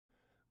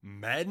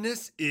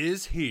Madness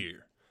is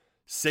here.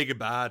 Say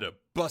goodbye to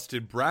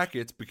busted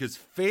brackets because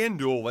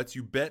FanDuel lets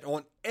you bet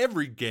on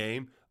every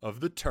game of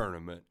the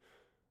tournament.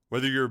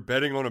 Whether you're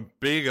betting on a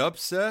big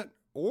upset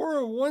or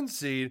a one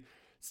seed,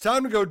 it's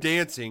time to go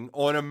dancing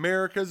on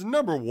America's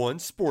 #1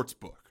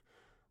 sportsbook.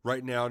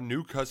 Right now,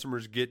 new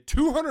customers get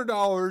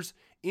 $200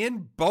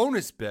 in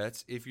bonus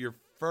bets if your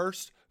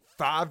first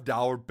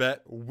 $5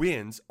 bet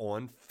wins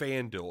on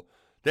FanDuel.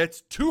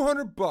 That's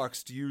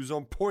 $200 to use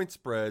on point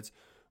spreads,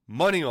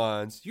 money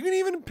lines. You can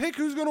even pick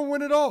who's going to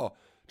win it all.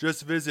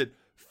 Just visit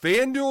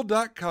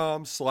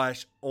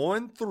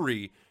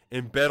FanDuel.com/on3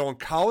 and bet on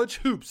college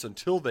hoops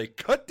until they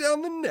cut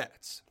down the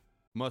nets.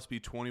 Must be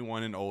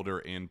 21 and older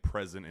and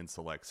present in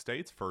select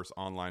states. First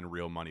online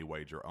real money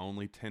wager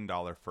only.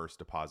 $10 first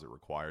deposit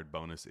required.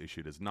 Bonus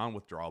issued as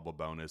non-withdrawable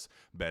bonus.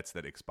 Bets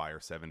that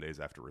expire 7 days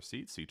after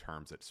receipt. See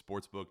terms at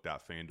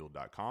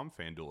sportsbook.fanduel.com.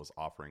 FanDuel is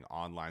offering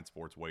online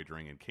sports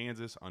wagering in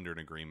Kansas under an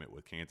agreement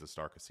with Kansas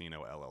Star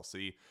Casino,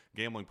 LLC.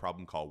 Gambling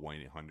problem? Call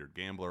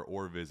 1-800-GAMBLER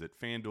or visit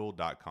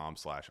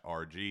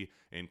fanduel.com/RG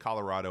in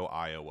Colorado,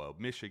 Iowa,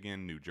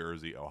 Michigan, New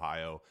Jersey,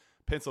 Ohio,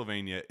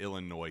 Pennsylvania,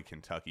 Illinois,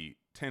 Kentucky,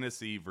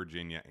 Tennessee,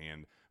 Virginia,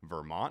 and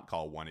Vermont.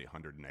 Call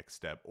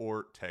 1-800-NEXT-STEP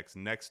or text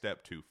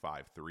NEXT-STEP to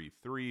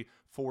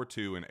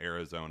 53342 in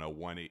Arizona,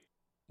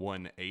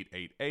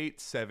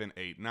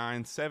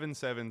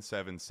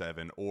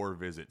 1-888-789-7777 or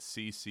visit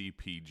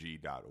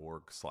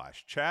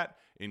ccpg.org/chat.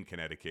 In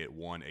Connecticut,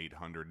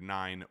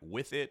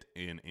 1-800-9-WITH-IT.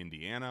 In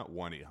Indiana,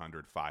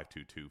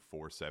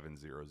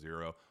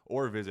 1-800-522-4700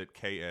 or visit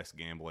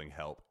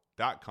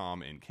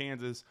ksgamblinghelp.com. In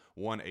Kansas,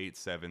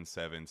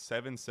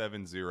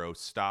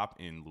 1-877-770-STOP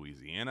in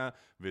Louisiana.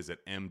 Visit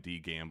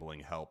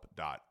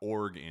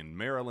mdgamblinghelp.org in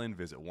Maryland.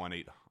 Visit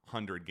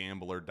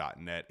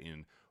 1-800-gambler.net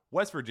in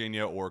West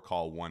Virginia or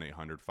call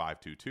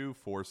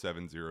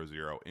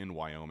 1-800-522-4700 in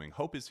Wyoming.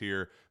 Hope is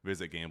here.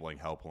 Visit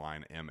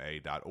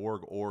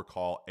gamblinghelplinema.org or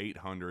call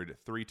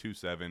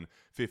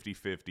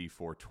 800-327-5050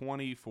 for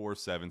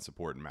 24/7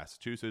 support in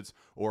Massachusetts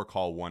or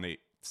call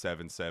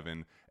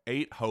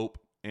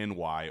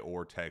 1-877-8-HOPE-NY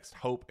or text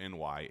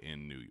HOPE-NY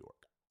in New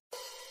York.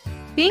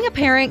 Being a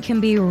parent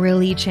can be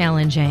really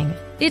challenging.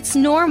 It's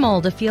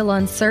normal to feel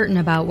uncertain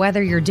about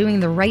whether you're doing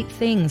the right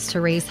things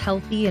to raise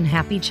healthy and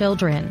happy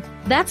children.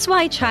 That's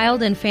why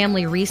Child and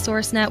Family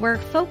Resource Network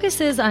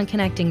focuses on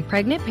connecting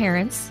pregnant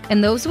parents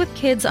and those with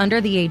kids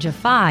under the age of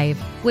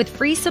 5 with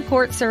free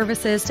support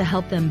services to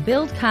help them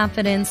build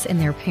confidence in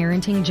their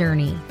parenting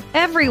journey.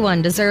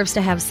 Everyone deserves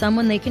to have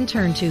someone they can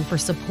turn to for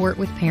support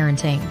with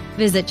parenting.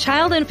 Visit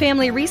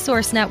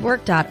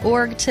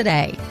childandfamilyresourcenetwork.org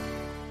today.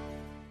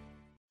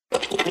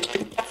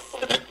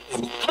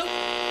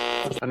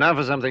 And now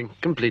for something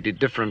completely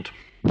different.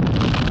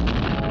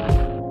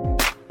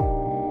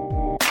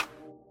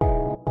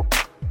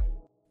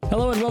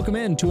 Hello and welcome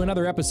in to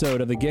another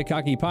episode of the Get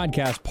Cocky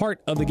Podcast,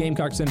 part of the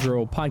Gamecock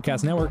Central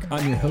Podcast Network.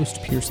 I'm your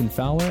host, Pearson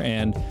Fowler,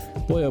 and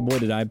boy, oh boy,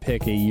 did I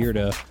pick a year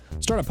to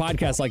start a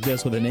podcast like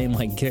this with a name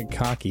like Get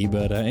Cocky.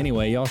 But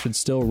anyway, y'all should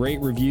still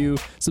rate, review,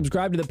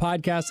 subscribe to the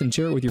podcast, and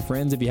share it with your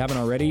friends if you haven't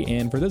already.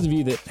 And for those of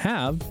you that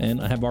have and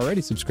have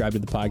already subscribed to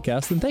the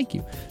podcast, then thank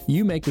you.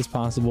 You make this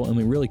possible, and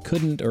we really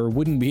couldn't or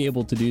wouldn't be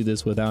able to do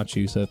this without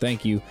you. So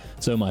thank you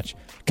so much.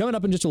 Coming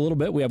up in just a little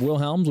bit, we have Will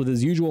Helms with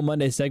his usual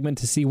Monday segment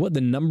to see what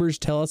the numbers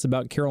tell us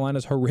about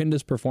Carolina's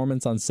horrendous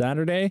performance on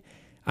Saturday.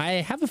 I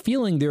have a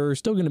feeling there are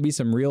still going to be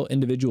some real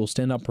individual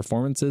standout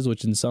performances,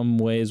 which in some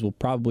ways will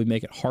probably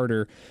make it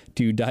harder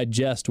to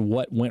digest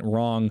what went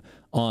wrong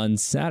on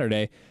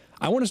Saturday.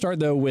 I want to start,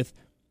 though, with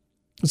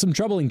some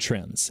troubling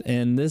trends.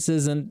 And this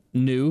isn't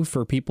new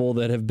for people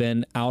that have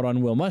been out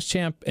on Will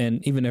Muschamp.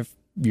 And even if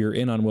you're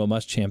in on Will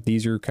Muschamp,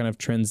 these are kind of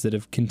trends that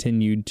have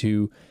continued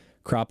to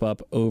crop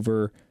up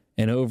over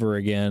and over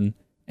again.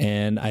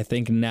 And I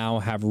think now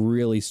have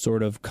really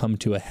sort of come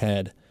to a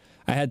head.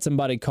 I had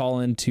somebody call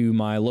into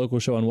my local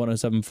show on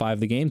 107.5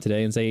 The Game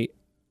today and say,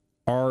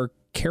 are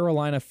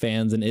Carolina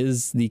fans and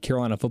is the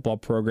Carolina football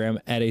program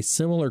at a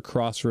similar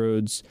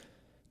crossroads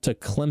to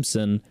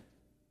Clemson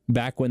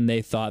back when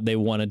they thought they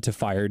wanted to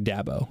fire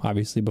Dabo?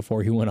 Obviously,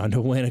 before he went on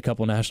to win a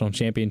couple national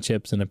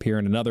championships and appear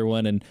in another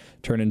one and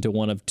turn into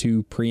one of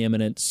two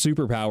preeminent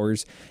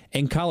superpowers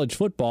in college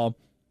football.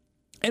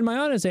 And my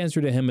honest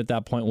answer to him at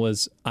that point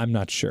was, I'm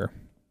not sure.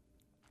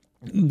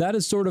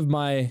 That's sort of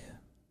my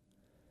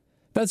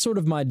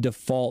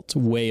default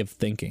way of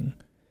thinking.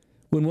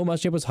 When Will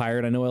Muschamp was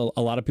hired, I know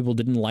a lot of people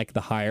didn't like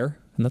the hire,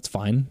 and that's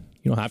fine.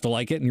 You don't have to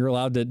like it, and you're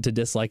allowed to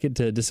dislike it,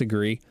 to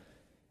disagree.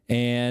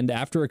 And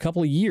after a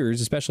couple of years,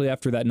 especially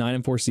after that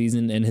 9-4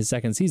 season and his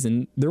second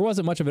season, there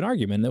wasn't much of an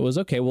argument. It was,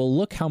 okay, well,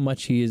 look how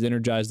much he has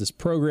energized this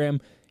program.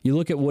 You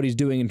look at what he's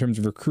doing in terms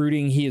of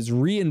recruiting. He is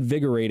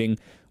reinvigorating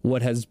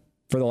what has,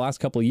 for the last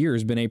couple of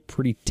years, been a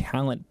pretty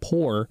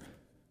talent-poor,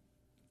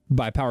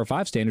 by Power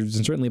 5 standards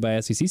and certainly by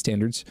SEC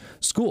standards,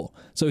 school.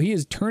 So he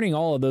is turning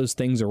all of those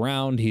things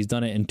around. He's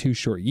done it in 2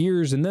 short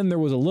years, and then there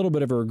was a little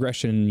bit of a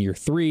regression in year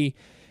 3,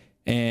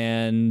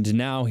 and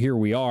now here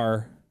we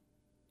are,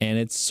 and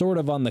it's sort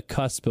of on the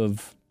cusp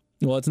of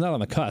well, it's not on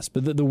the cusp,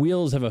 but the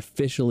wheels have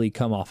officially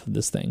come off of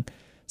this thing.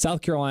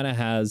 South Carolina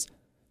has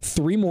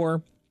 3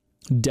 more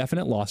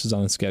definite losses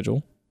on the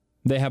schedule.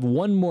 They have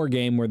 1 more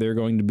game where they're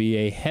going to be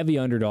a heavy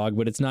underdog,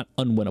 but it's not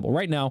unwinnable.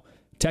 Right now,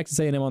 Texas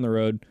A&M on the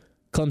road,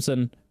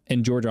 Clemson,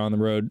 and Georgia on the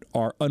road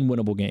are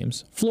unwinnable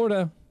games.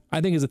 Florida,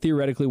 I think, is a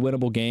theoretically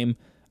winnable game.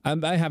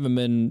 I haven't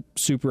been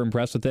super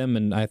impressed with them,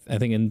 and I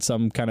think in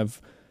some kind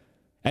of...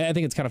 I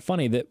think it's kind of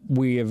funny that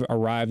we have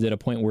arrived at a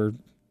point where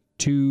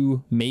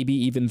 2, maybe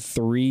even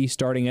 3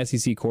 starting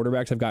SEC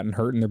quarterbacks have gotten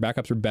hurt and their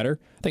backups are better.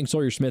 I think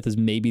Sawyer Smith is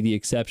maybe the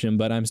exception,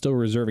 but I'm still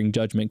reserving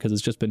judgment because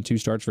it's just been 2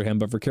 starts for him.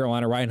 But for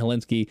Carolina, Ryan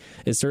Helinski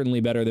is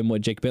certainly better than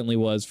what Jake Bentley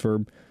was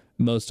for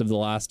most of the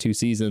last 2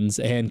 seasons.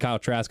 And Kyle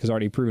Trask has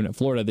already proven at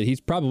Florida that he's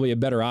probably a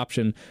better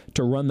option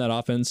to run that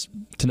offense,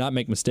 to not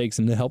make mistakes,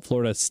 and to help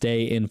Florida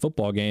stay in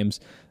football games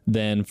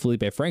than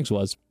Felipe Franks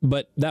was.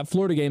 But that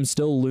Florida game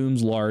still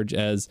looms large,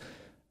 as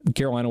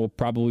Carolina will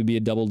probably be a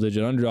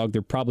double-digit underdog.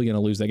 They're probably going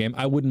to lose that game.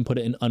 I wouldn't put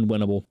it in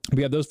unwinnable.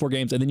 We have those 4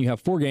 games, and then you have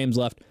 4 games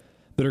left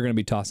that are going to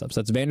be toss-ups.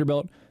 That's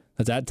Vanderbilt,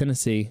 that's at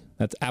Tennessee,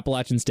 that's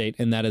Appalachian State,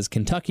 and that is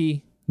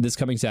Kentucky this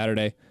coming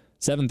Saturday,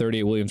 7:30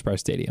 at Williams-Brice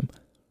Stadium.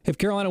 If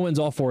Carolina wins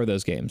all 4 of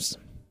those games,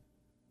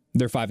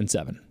 they're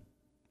 5-7,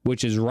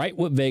 which is right at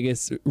what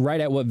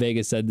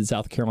Vegas said that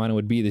South Carolina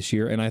would be this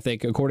year, and I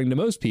think, according to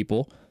most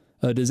people,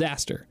 a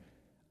disaster.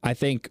 I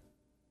think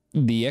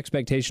the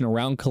expectation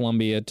around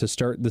Columbia to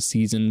start the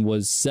season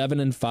was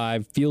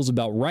 7-5, feels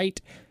about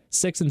right.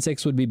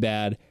 6-6 would be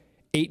bad.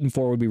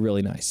 8-4 would be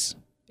really nice.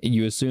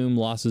 You assume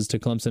losses to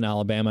Clemson,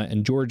 Alabama,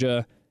 and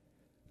Georgia,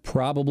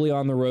 probably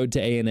on the road to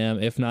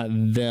A&M. If not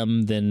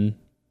them, then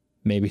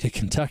maybe to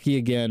Kentucky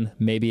again,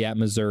 maybe at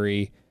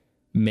Missouri,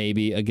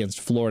 maybe against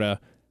Florida.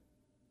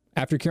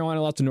 After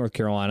Carolina lost to North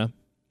Carolina,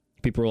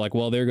 people were like,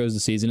 well, there goes the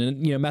season.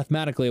 And,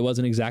 mathematically, it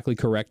wasn't exactly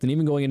correct. And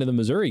even going into the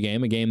Missouri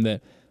game, a game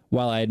that,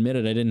 while I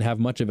admitted I didn't have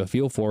much of a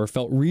feel for,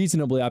 felt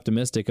reasonably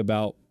optimistic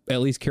about at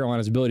least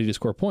Carolina's ability to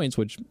score points,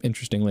 which,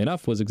 interestingly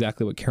enough, was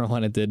exactly what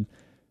Carolina did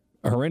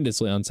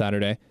horrendously on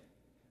Saturday.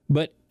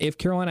 But if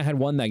Carolina had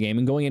won that game,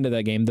 and going into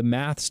that game, the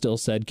math still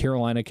said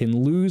Carolina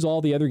can lose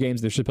all the other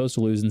games they're supposed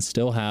to lose and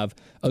still have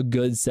a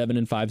good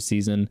 7-5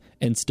 season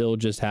and still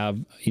just have,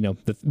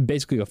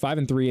 basically go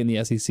 5-3 in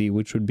the SEC,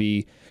 which would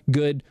be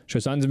good, show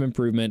signs of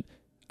improvement.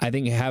 I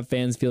think have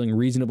fans feeling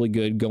reasonably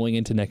good going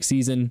into next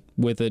season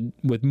with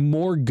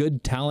more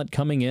good talent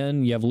coming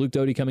in. You have Luke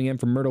Doty coming in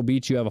from Myrtle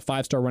Beach. You have a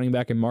 5-star running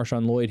back in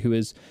Marshawn Lloyd, who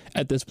is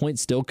at this point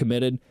still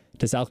committed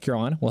to South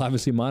Carolina. We'll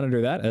obviously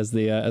monitor that as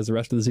the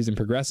rest of the season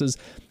progresses.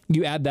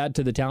 You add that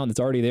to the talent that's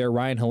already there.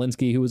 Ryan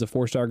Helinski, who was a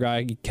 4-star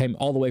guy, he came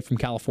all the way from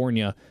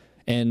California,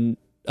 and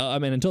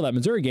until that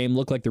Missouri game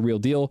looked like the real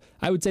deal.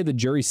 I would say the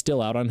jury's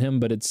still out on him,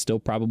 but it's still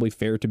probably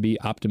fair to be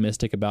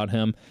optimistic about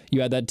him.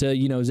 You add that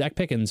to, Zach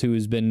Pickens, who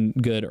has been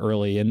good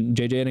early, and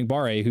JJ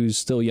Enagbare, who's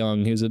still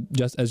young, who's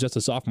just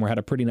a sophomore, had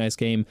a pretty nice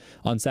game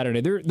on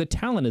Saturday. The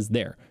talent is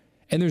there.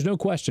 And there's no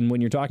question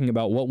when you're talking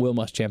about what Will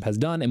Muschamp has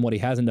done and what he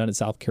hasn't done at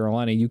South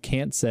Carolina, you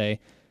can't say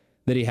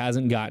that he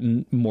hasn't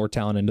gotten more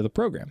talent into the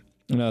program.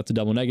 I know that's a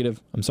double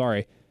negative. I'm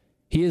sorry.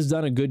 He has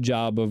done a good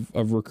job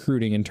of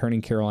recruiting and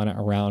turning Carolina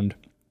around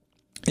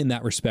in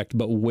that respect.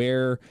 But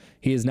where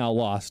he is now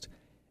lost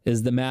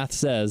is the math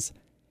says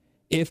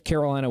if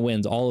Carolina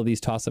wins all of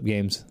these toss-up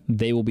games,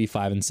 they will be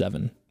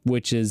 5-7,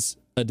 which is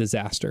a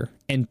disaster.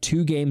 And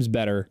 2 games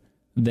better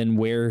than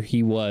where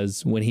he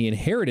was when he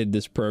inherited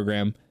this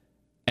program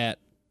at,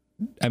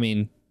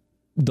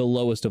 the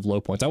lowest of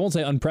low points. I won't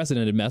say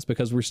unprecedented mess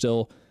because we're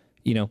still,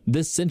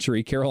 this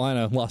century,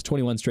 Carolina lost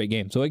 21 straight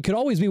games. So it could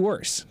always be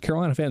worse.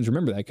 Carolina fans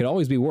remember that. It could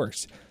always be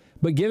worse.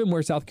 But given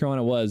where South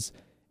Carolina was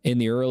in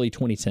the early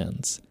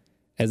 2010s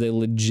as a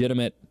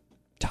legitimate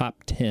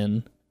top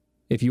 10,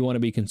 if you want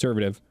to be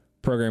conservative,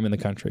 program in the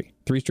country.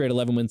 3 straight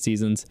 11-win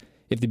seasons.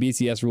 If the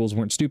BCS rules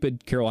weren't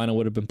stupid, Carolina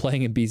would have been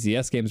playing in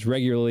BCS games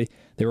regularly.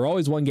 They were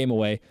always 1 game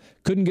away.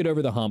 Couldn't get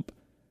over the hump.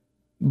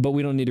 But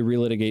we don't need to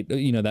relitigate,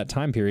 that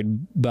time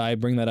period. But I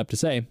bring that up to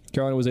say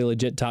Carolina was a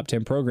legit top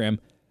 10 program.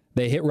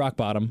 They hit rock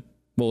bottom.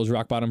 What was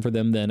rock bottom for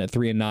them then at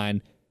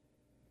 3-9?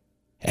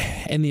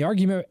 And the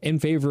argument in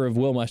favor of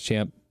Will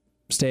Muschamp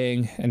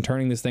staying and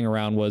turning this thing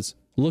around was,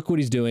 look what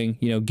he's doing,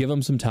 give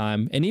him some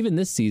time. And even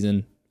this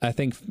season, I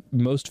think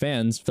most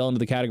fans fell into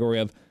the category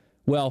of,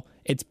 well,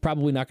 it's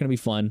probably not going to be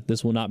fun.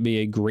 This will not be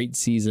a great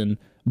season,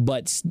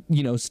 but,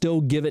 still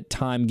give it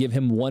time. Give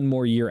him 1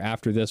 more year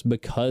after this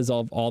because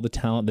of all the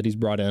talent that he's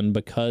brought in,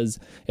 because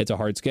it's a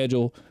hard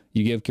schedule.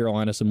 You give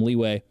Carolina some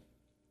leeway.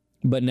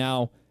 But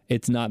now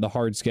it's not the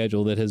hard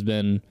schedule that has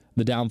been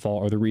the downfall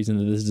or the reason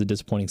that this is a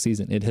disappointing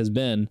season. It has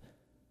been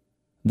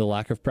the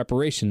lack of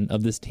preparation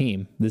of this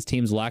team, this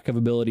team's lack of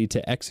ability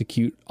to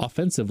execute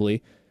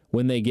offensively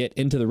when they get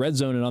into the red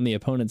zone and on the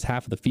opponent's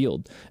half of the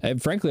field.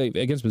 And frankly,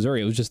 against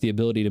Missouri, it was just the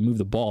ability to move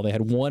the ball. They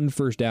had 1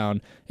 first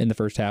down in the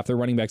first half. Their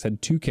running backs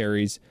had 2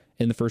 carries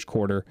in the first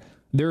quarter.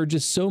 There are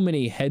just so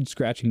many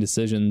head-scratching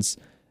decisions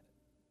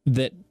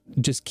that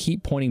just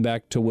keep pointing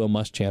back to Will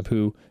Muschamp,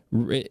 who,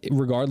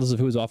 regardless of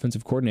who his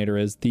offensive coordinator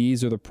is,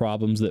 these are the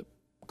problems that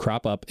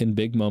crop up in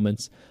big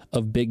moments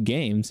of big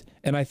games,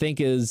 and I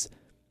think is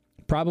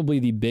probably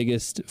the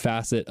biggest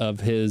facet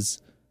of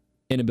his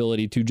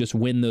inability to just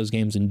win those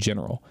games in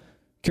general.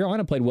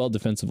 Carolina played well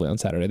defensively on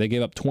Saturday. They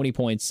gave up 20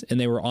 points, and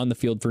they were on the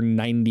field for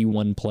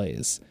 91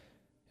 plays.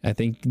 I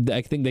think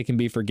they can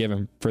be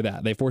forgiven for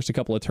that. They forced a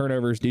couple of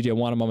turnovers. DJ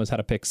Wonnum almost had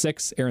a pick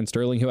six. Aaron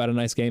Sterling, who had a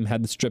nice game,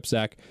 had the strip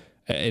sack.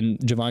 And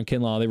Javon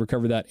Kinlaw, they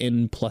recovered that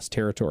in plus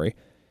territory.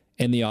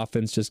 And the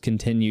offense just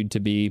continued to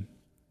be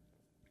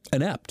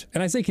inept.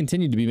 And I say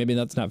continued to be, maybe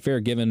that's not fair,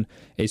 given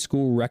a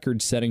school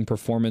record-setting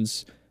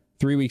performance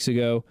 3 weeks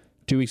ago,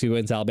 2 weeks ago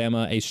against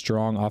Alabama, a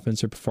strong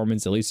offensive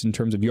performance, at least in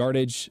terms of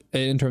yardage,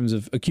 in terms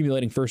of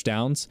accumulating first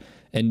downs,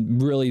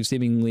 and really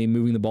seemingly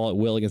moving the ball at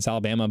will against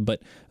Alabama.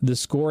 But the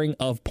scoring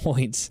of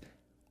points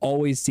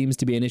always seems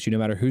to be an issue, no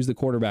matter who's the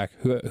quarterback,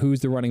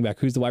 who's the running back,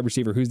 who's the wide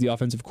receiver, who's the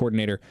offensive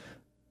coordinator.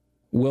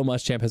 Will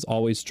Muschamp has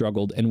always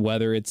struggled, and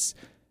whether it's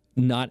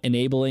not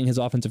enabling his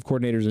offensive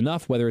coordinators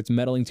enough, whether it's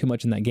meddling too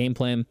much in that game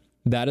plan,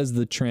 that is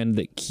the trend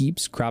that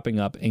keeps cropping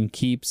up and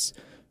keeps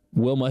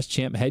Will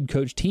Muschamp head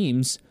coach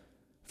teams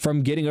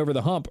from getting over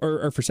the hump,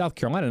 or for South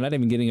Carolina, not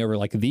even getting over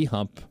like the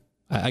hump,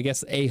 I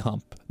guess a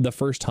hump, the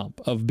first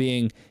hump of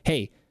being,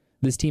 hey,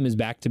 this team is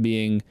back to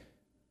being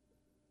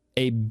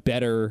a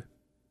better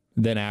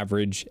than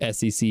average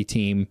SEC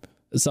team,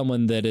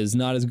 someone that is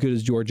not as good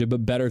as Georgia,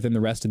 but better than the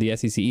rest of the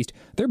SEC East.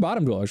 They're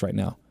bottom dwellers right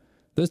now.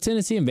 Those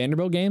Tennessee and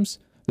Vanderbilt games,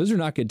 those are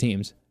not good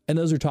teams, and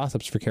those are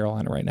toss-ups for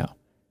Carolina right now.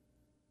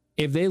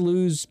 If they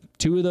lose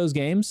 2 of those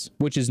games,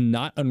 which is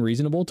not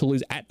unreasonable to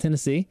lose at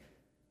Tennessee,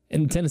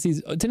 and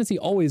Tennessee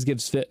always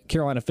gives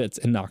Carolina fits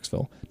in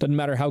Knoxville. Doesn't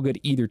matter how good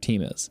either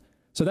team is.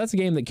 So that's a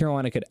game that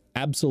Carolina could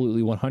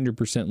absolutely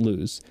 100%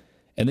 lose.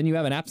 And then you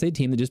have an App State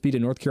team that just beat a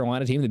North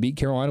Carolina team that beat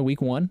Carolina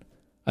week 1.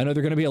 I know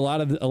there are going to be a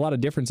lot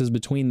of differences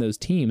between those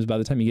teams by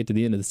the time you get to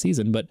the end of the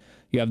season, but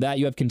you have that.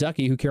 You have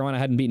Kentucky, who Carolina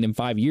hadn't beaten in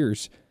 5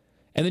 years.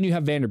 And then you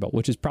have Vanderbilt,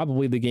 which is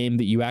probably the game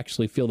that you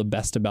actually feel the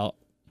best about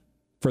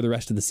for the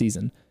rest of the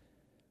season.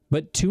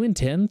 But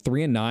 2-10,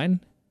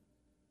 3-9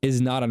 is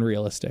not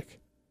unrealistic.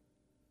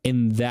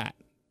 And that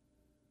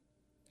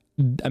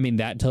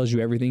tells you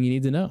everything you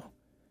need to know.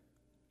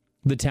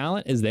 The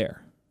talent is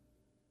there,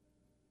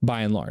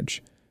 by and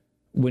large.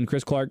 When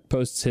Chris Clark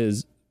posts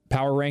his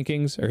power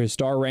rankings or his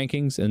star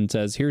rankings and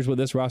says, here's what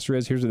this roster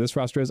is, here's what this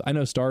roster is, I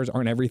know stars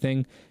aren't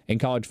everything in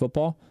college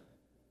football,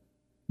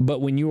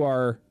 but when you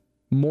are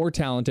more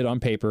talented on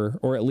paper,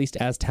 or at least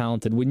as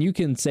talented, when you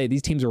can say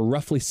these teams are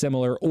roughly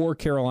similar or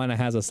Carolina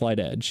has a slight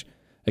edge,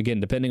 again,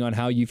 depending on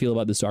how you feel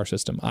about the star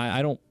system,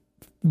 I don't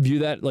view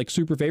that like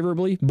super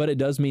favorably, but it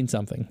does mean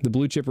something. The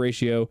blue chip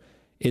ratio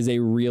is a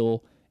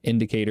real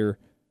indicator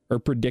or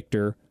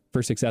predictor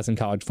for success in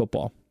college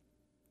football.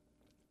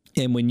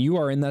 And when you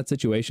are in that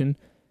situation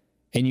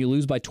and you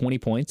lose by 20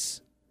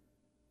 points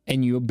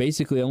and you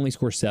basically only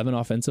score 7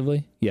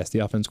 offensively, yes, the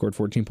offense scored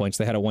 14 points.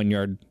 They had a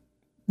 1-yard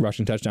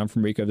rushing touchdown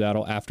from Rico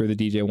Dowdle after the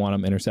DJ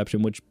Wonnum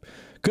interception, which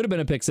could have been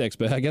a pick 6,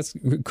 but I guess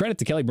credit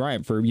to Kelly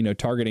Bryant for,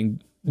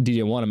 targeting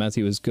DJ Wonnum as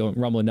he was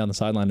rumbling down the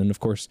sideline and, of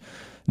course,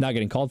 not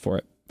getting called for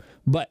it.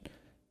 But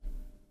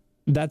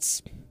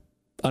that's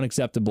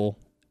unacceptable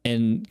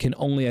and can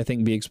only, I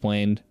think, be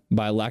explained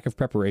by a lack of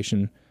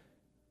preparation,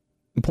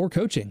 poor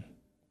coaching,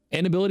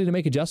 inability to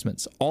make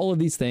adjustments. All of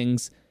these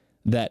things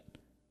that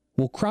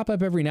will crop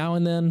up every now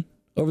and then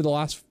over the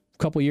last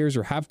couple years,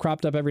 or have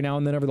cropped up every now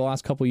and then over the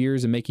last couple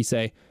years, and make you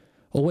say,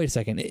 oh, wait a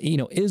second,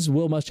 is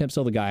Will Muschamp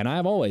still the guy? And I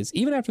have always,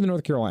 even after the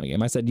North Carolina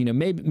game, I said,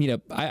 maybe,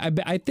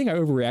 I think I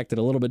overreacted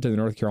a little bit to the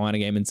North Carolina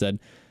game and said,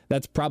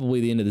 that's probably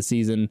the end of the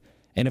season.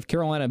 And if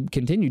Carolina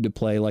continued to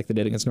play like they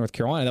did against North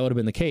Carolina, that would have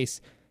been the case.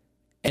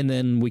 And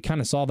then we kind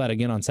of saw that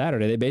again on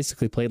Saturday. They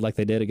basically played like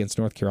they did against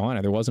North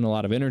Carolina. There wasn't a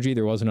lot of energy.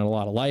 There wasn't a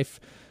lot of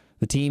life.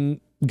 The team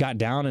got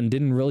down and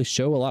didn't really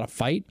show a lot of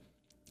fight.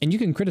 And you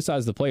can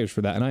criticize the players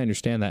for that, and I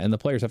understand that. And the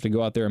players have to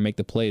go out there and make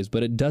the plays.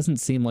 But it doesn't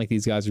seem like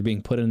these guys are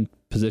being put in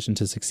position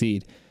to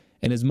succeed.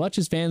 And as much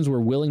as fans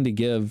were willing to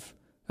give,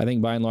 I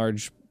think by and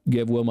large,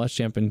 give Will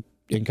Muschamp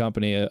and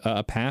company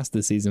a pass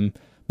this season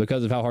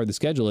because of how hard the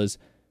schedule is,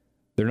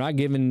 they're not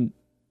giving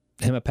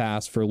him a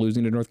pass for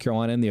losing to North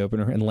Carolina in the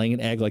opener and laying an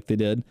egg like they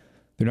did.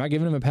 They're not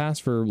giving him a pass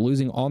for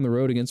losing on the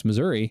road against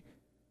Missouri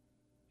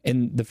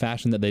in the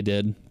fashion that they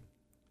did.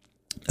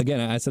 Again,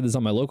 I said this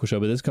on my local show,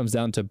 but this comes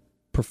down to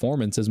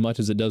performance as much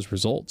as it does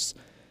results.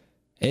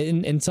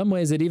 In some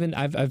ways, it even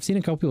I've seen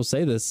a couple people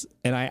say this,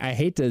 and I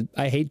hate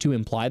to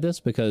imply this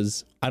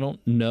because I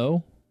don't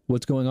know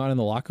what's going on in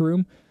the locker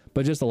room,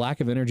 but just the lack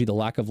of energy, the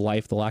lack of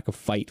life, the lack of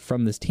fight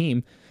from this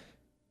team.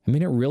 I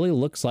mean, it really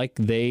looks like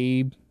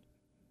they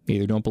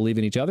either don't believe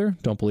in each other,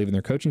 don't believe in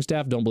their coaching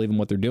staff, don't believe in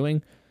what they're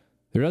doing.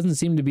 There doesn't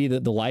seem to be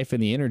the life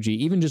and the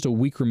energy, even just a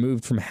week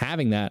removed from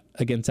having that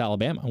against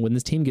Alabama. When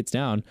this team gets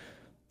down,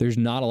 there's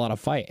not a lot of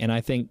fight. And I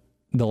think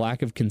the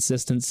lack of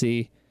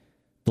consistency,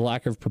 the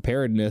lack of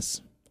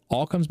preparedness,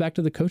 all comes back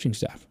to the coaching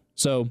staff.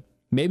 So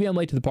maybe I'm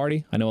late to the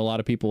party. I know a lot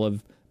of people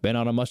have been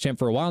out on Muschamp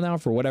for a while now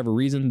for whatever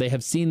reason. They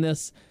have seen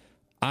this.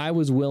 I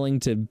was willing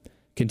to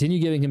continue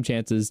giving him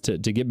chances to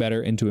get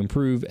better and to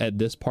improve at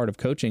this part of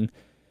coaching.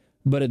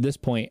 But at this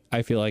point,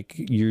 I feel like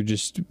you're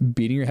just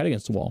beating your head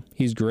against the wall.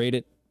 He's great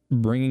at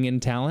bringing in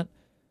talent.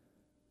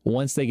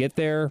 Once they get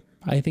there,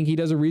 I think he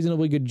does a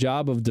reasonably good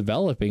job of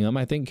developing them.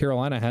 I think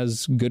Carolina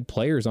has good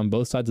players on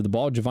both sides of the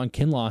ball. Javon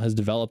Kinlaw has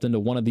developed into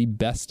one of the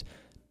best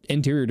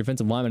interior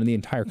defensive linemen in the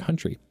entire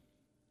country,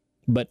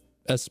 but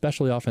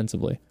especially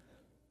offensively,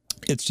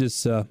 it's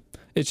just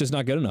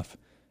not good enough,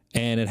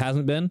 and it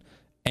hasn't been.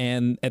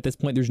 And at this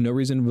point, there's no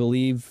reason to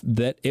believe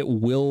that it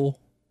will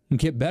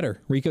get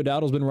better. Rico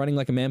Dowdle's been running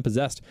like a man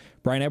possessed.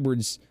 Brian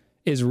Edwards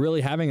is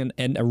really having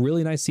a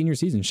really nice senior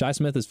season. Shi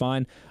Smith is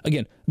fine.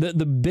 Again,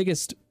 the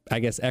biggest, I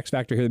guess, X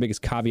factor here, the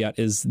biggest caveat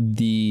is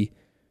the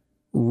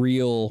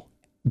real,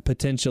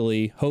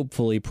 potentially,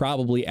 hopefully,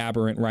 probably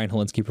aberrant Ryan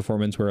Helinski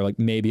performance where like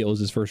maybe it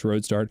was his first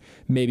road start,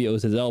 maybe it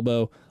was his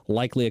elbow,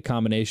 likely a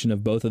combination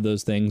of both of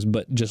those things,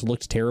 but just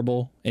looked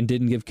terrible and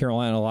didn't give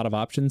Carolina a lot of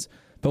options.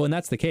 But when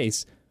that's the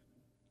case,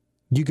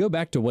 you go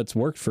back to what's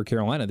worked for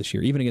Carolina this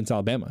year, even against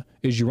Alabama,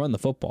 is you run the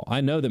football.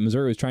 I know that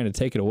Missouri was trying to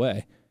take it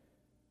away,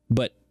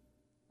 but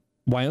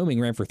Wyoming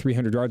ran for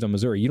 300 yards on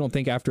Missouri. You don't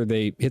think after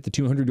they hit the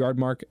 200-yard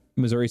mark,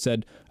 Missouri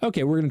said,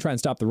 okay, we're going to try and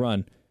stop the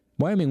run.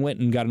 Wyoming went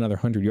and got another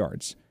 100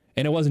 yards.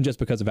 And it wasn't just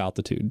because of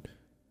altitude.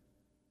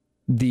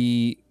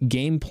 The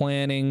game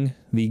planning,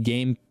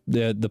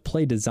 the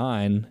play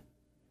design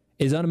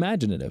is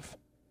unimaginative.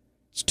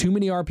 It's too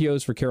many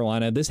RPOs for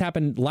Carolina. This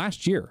happened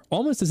last year,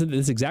 almost at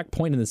this exact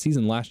point in the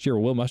season last year,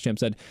 where Will Muschamp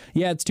said,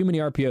 yeah, it's too many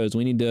RPOs.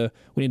 We need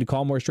to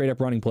call more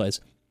straight-up running plays.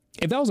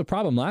 If that was a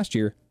problem last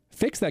year,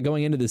 fix that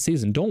going into the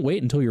season. Don't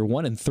wait until you're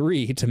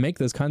 1-3 to make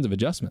those kinds of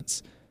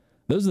adjustments.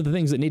 Those are the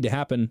things that need to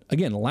happen,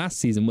 again, last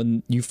season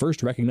when you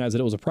first recognized that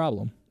it was a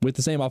problem with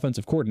the same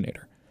offensive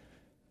coordinator.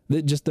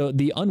 Just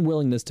the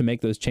unwillingness to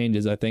make those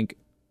changes, I think,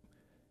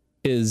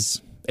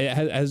 has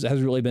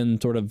really been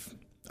sort of,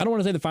 I don't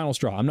want to say the final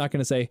straw. I'm not going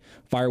to say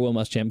fire Will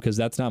Muschamp because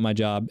that's not my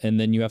job, and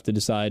then you have to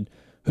decide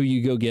who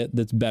you go get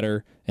that's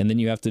better, and then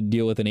you have to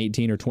deal with an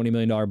 $18 or $20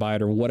 million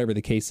buyout or whatever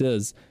the case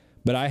is.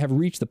 But I have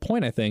reached the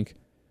point, I think,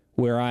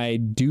 where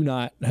I'm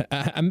not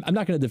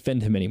going to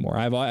defend him anymore.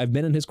 I've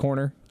been in his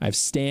corner. I've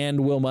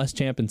stand Will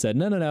Muschamp and said,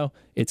 no,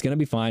 it's going to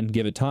be fine.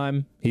 Give it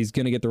time. He's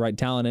going to get the right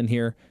talent in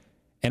here.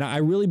 And I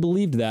really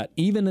believed that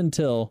even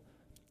until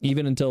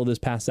this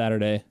past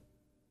Saturday,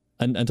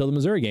 until the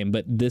Missouri game.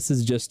 But this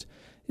is just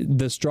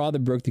the straw that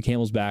broke the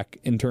camel's back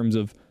in terms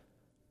of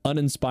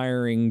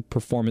uninspiring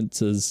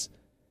performances.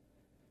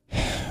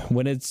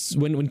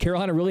 When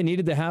Carolina really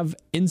needed to have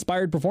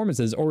inspired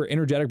performances or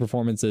energetic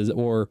performances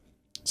or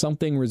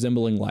something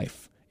resembling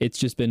life. It's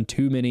just been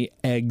too many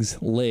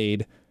eggs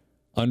laid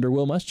under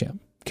Will Muschamp.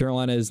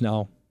 Carolina is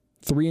now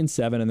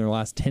 3-7 in their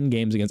last 10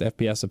 games against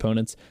FBS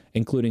opponents,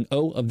 including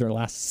 0 of their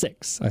last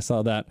 6. I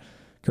saw that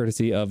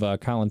courtesy of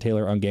Colin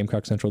Taylor on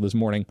Gamecock Central this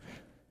morning.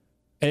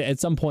 At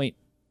some point,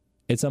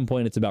 it's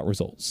about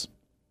results.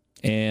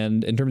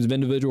 And in terms of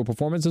individual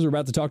performances, we're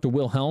about to talk to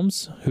Will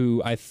Helms,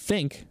 who I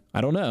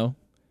don't know,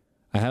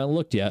 I haven't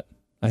looked yet.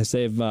 I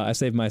saved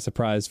my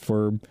surprise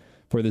for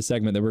this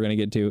segment that we're going to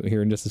get to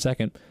here in just a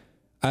second.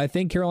 I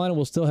think Carolina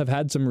will still have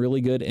had some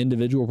really good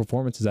individual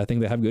performances. I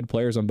think they have good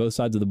players on both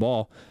sides of the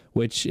ball,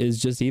 which is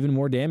just even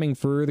more damning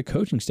for the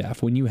coaching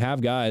staff when you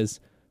have guys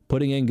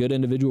putting in good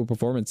individual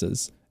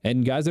performances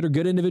and guys that are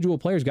good individual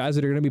players, guys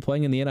that are going to be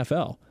playing in the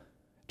NFL.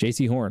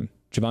 J.C. Horn,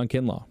 Javon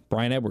Kinlaw,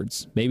 Brian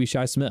Edwards, maybe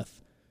Shi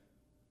Smith,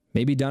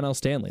 maybe Donnell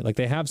Stanley. Like,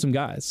 they have some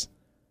guys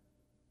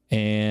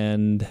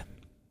and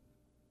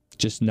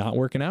just not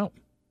working out.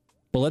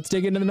 But let's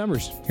dig into the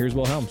numbers. Here's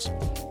Will Helms.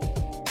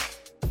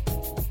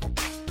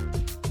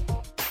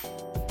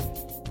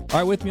 All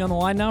right, with me on the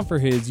line now for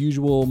his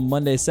usual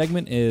Monday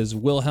segment is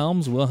Will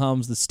Helms. Will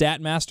Helms, the stat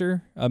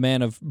master, a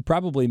man of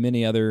probably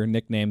many other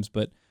nicknames,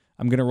 but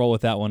I'm going to roll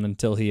with that one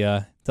until he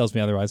tells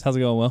me otherwise. How's it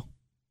going, Will?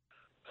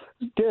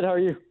 Good. How are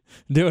you?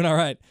 Doing all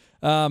right.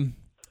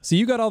 So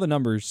you got all the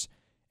numbers,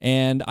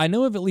 and I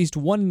know of at least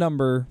one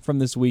number from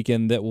this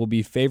weekend that will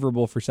be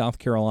favorable for South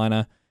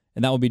Carolina,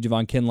 and that will be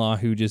Javon Kinlaw,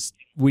 who just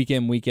week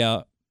in, week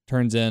out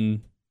turns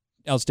in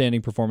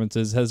outstanding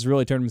performances, has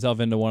really turned himself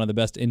into one of the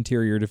best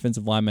interior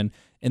defensive linemen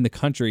in the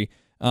country.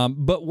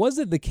 But was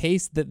it the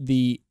case that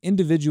the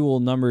individual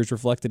numbers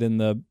reflected in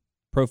the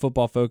Pro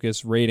Football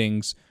Focus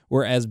ratings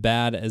were as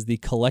bad as the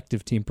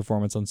collective team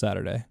performance on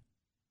Saturday?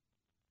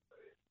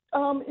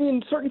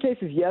 In certain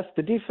cases, yes.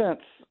 The defense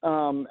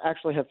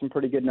actually had some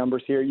pretty good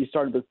numbers here. You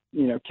started with,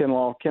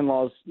 Kinlaw.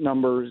 Kinlaw's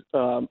numbers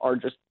are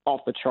just off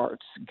the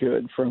charts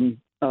good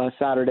from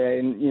Saturday,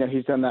 and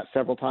he's done that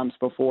several times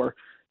before.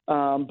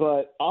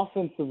 But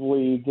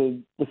offensively,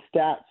 the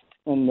stats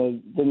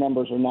and the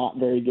numbers are not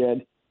very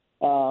good.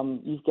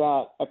 You've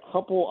got a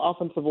couple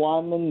offensive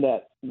linemen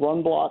that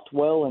run blocked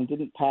well and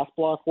didn't pass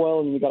block well,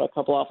 and you've got a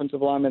couple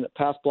offensive linemen that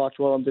pass blocked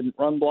well and didn't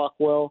run block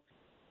well.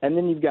 And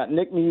then you've got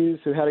Nick Muse,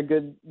 who had a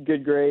good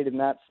grade, and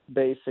that's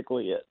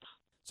basically it.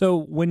 So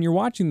when you're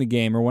watching the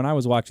game, or when I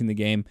was watching the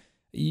game,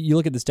 you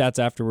look at the stats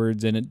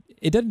afterwards, and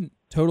it doesn't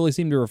totally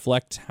seem to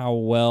reflect how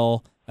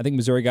well I think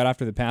Missouri got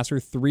after the passer.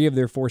 3 of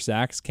their 4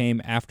 sacks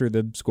came after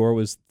the score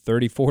was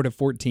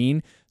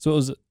 34-14. So it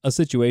was a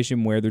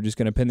situation where they're just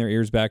going to pin their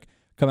ears back,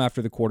 come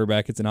after the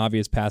quarterback. It's an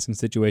obvious passing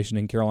situation,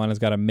 and Carolina's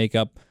got to make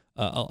up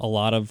a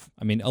lot of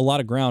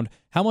ground.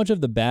 How much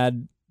of the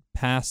bad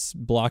pass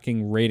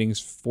blocking ratings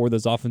for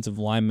those offensive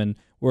linemen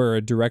were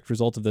a direct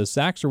result of those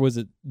sacks, or was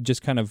it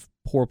just kind of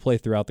poor play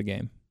throughout the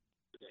game?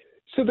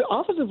 So the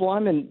offensive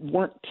linemen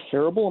weren't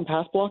terrible in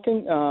pass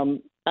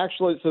blocking.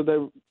 Actually,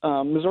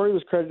 Missouri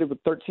was credited with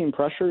 13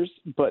 pressures,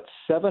 but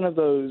 7 of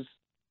those,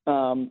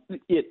 PFF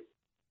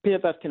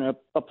can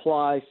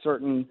apply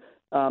certain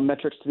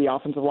metrics to the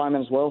offensive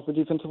linemen as well as the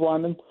defensive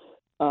linemen.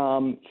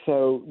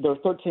 So there are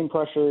 13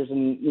 pressures,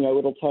 and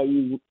it'll tell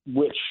you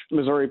which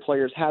Missouri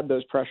players had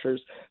those pressures,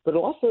 but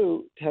it'll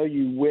also tell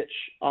you which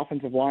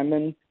offensive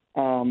linemen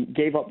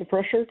gave up the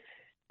pressure.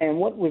 And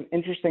what was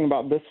interesting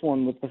about this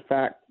one was the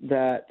fact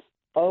that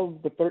of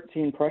the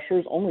 13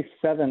 pressures, only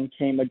 7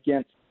 came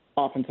against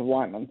offensive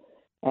linemen.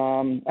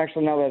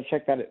 Actually, now that I've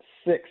checked that,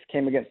 6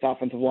 came against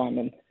offensive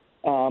linemen.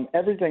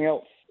 Everything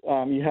else,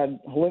 you had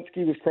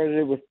Hilinski was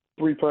credited with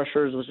 3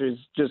 pressures, which is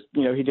just,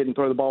 he didn't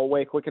throw the ball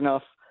away quick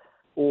enough,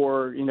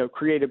 or,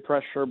 created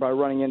pressure by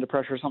running into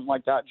pressure, something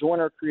like that.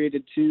 Joyner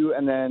created 2,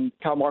 and then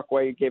Kyle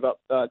Markway gave up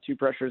 2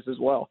 pressures as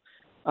well.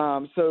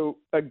 So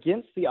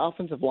against the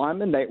offensive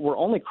linemen, they were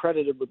only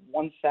credited with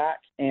 1 sack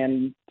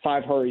and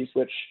 5 hurries,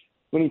 which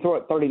when you throw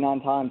it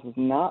 39 times is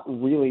not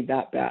really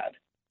that bad.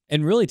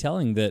 And really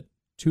telling that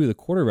 2 of the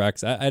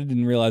quarterbacks, I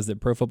didn't realize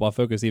that Pro Football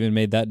Focus even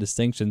made that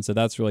distinction, so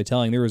that's really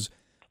telling. There was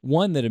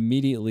one that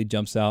immediately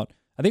jumps out.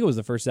 I think it was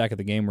the first sack of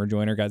the game where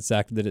Joyner got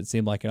sacked, that it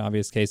seemed like an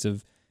obvious case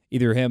of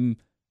either him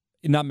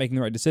not making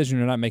the right decision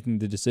or not making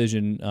the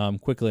decision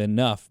quickly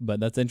enough. But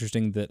that's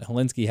interesting that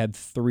Hilinski had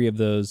 3 of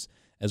those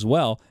as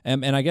well.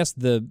 And I guess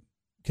the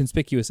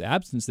conspicuous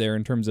absence there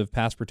in terms of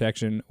pass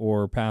protection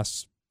or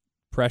pass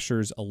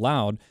pressures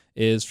allowed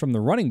is from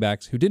the running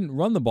backs, who didn't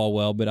run the ball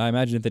well, but I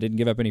imagine if they didn't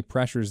give up any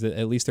pressures, that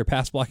at least their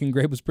pass blocking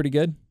grade was pretty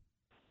good.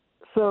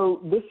 So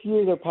this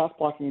year, their pass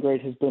blocking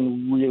grade has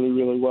been really,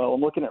 really well.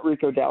 I'm looking at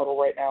Rico Dowdle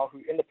right now, who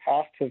in the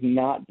past has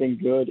not been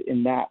good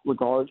in that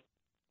regard.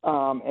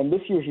 And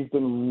this year he's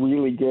been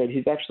really good.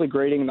 He's actually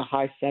grading in the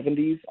high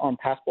 70s on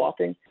pass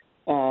blocking,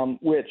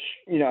 which,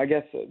 I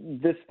guess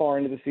this far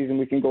into the season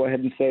we can go ahead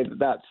and say that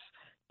that's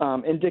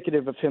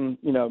indicative of him,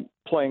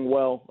 playing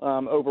well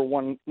over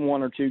one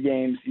or 2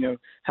 games.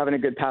 Having a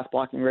good pass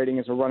blocking rating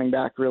as a running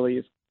back really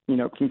is,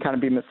 can kind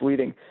of be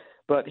misleading.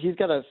 But he's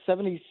got a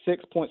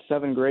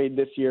 76.7 grade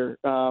this year,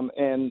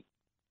 and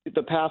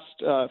the past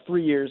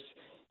 3 years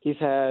he's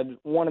had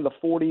 1 in the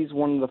 40s,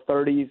 1 in the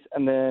 30s,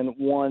 and then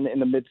 1 in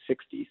the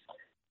mid-60s.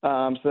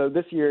 So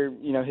this year,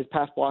 his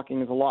pass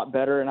blocking is a lot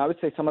better, and I would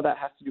say some of that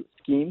has to do with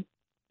scheme.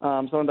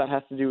 Some of that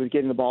has to do with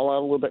getting the ball out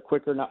a little bit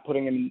quicker, not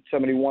putting him in so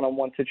many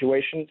one-on-one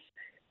situations.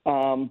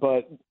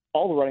 But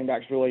all the running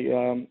backs really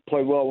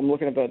played well. I'm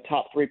looking at the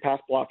top 3 pass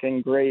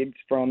blocking grades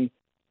from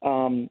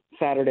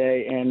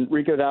Saturday, and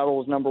Rico Dowdle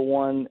was number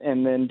 1,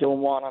 and then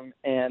Dylan Wanham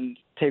and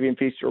Tavian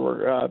Feaster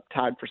were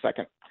tied for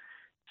 2nd.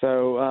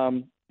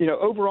 So,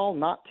 overall,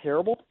 not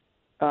terrible.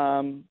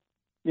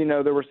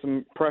 There were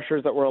some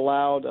pressures that were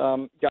allowed.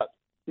 Got,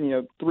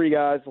 3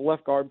 guys. The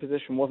left guard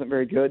position wasn't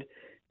very good.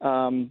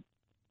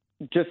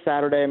 Just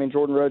Saturday,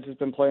 Jordan Rhodes has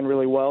been playing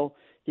really well.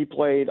 He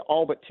played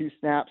all but 2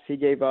 snaps. He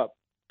gave up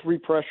 3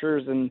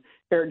 pressures, and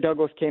Eric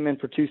Douglas came in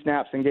for 2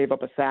 snaps and gave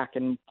up a sack,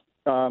 and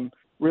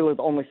really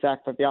the only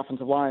sack that the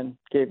offensive line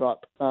gave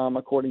up,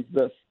 according to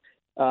this,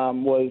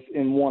 was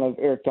in one of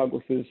Eric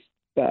Douglas's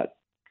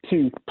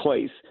 2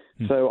 plays.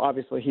 So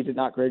obviously he did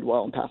not grade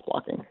well in pass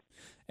blocking.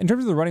 In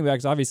terms of the running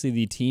backs, obviously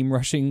the team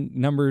rushing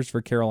numbers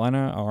for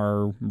Carolina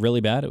are really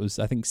bad. It was,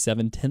 I think,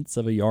 0.7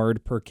 of a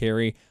yard per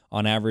carry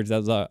on average.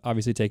 That was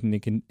obviously taking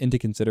into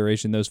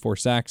consideration those 4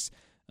 sacks.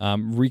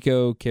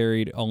 Rico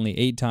carried only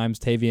 8 times.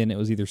 Tavian, it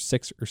was either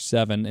 6 or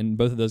 7, and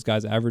both of those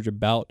guys average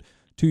about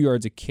 2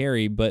 yards a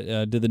carry. But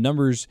did the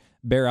numbers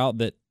bear out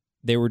that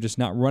they were just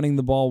not running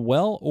the ball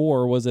well,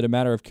 or was it a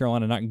matter of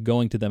Carolina not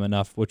going to them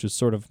enough, which was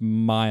sort of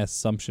my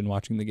assumption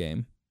watching the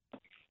game?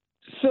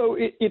 So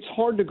it's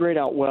hard to grade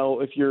out well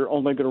if you're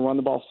only going to run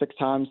the ball 6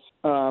 times.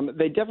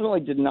 They definitely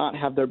did not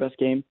have their best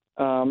game.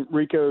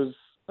 Rico's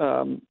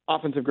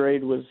offensive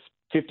grade was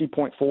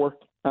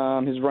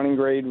 50.4. His running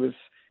grade was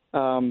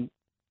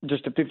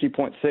just a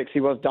 50.6. He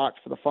was docked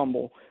for the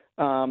fumble.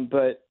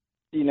 But,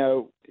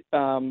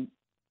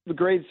 the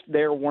grades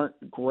there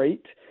weren't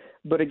great.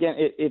 But again,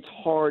 it's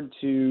hard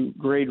to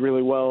grade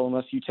really well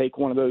unless you take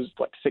one of those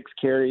 6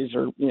 carries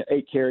or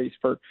 8 carries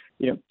for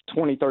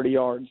 20, 30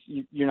 yards.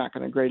 You're not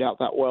going to grade out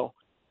that well.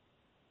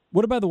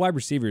 What about the wide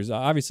receivers?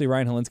 Obviously,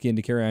 Ryan Hilinski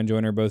and Dakereon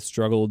Joyner both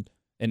struggled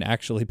in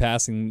actually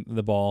passing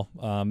the ball.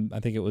 I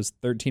think it was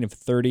 13 of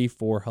 30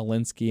 for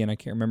Hilinski, and I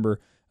can't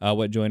remember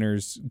what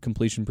Joyner's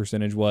completion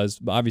percentage was.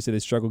 But obviously, they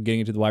struggled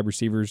getting into the wide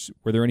receivers.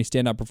 Were there any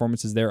standout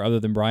performances there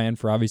other than Brian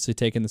for obviously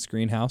taking the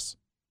screen house?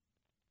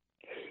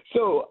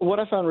 So what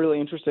I found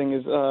really interesting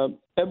is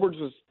Edwards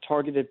was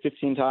targeted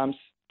 15 times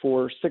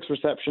for 6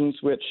 receptions,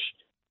 which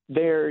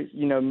there,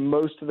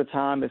 most of the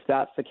time, if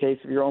that's the case,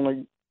 if you're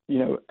only,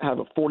 have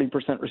a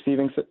 40%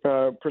 receiving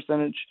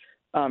percentage,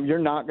 you're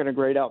not going to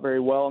grade out very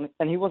well.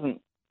 And he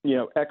wasn't,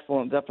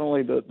 excellent.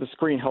 Definitely the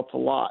screen helped a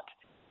lot.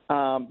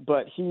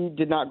 But he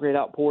did not grade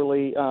out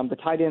poorly. The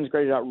tight ends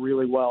graded out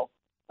really well.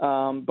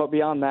 But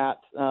beyond that,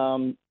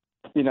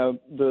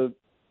 the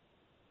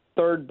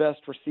third best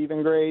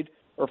receiving grade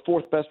or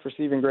fourth best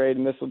receiving grade,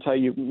 and this will tell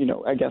you,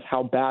 I guess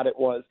how bad it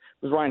was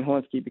Ryan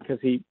Hilinski because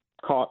he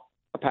caught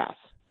a pass.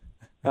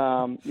 He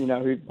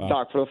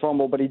docked for the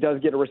fumble, but he does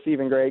get a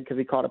receiving grade because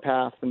he caught a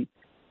pass, and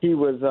he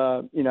was,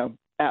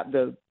 at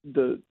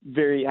the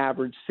very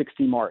average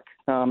 60 mark.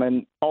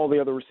 And all the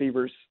other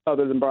receivers,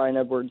 other than Brian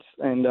Edwards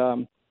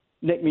and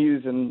Nick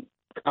Muse and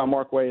Kyle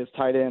Markway as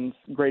tight ends,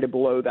 graded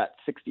below that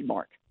 60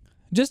 mark.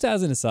 Just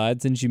as an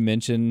aside, since you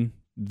mentioned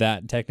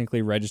that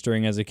technically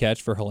registering as a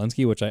catch for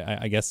Hilinski, which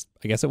I guess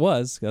it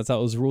was. That's how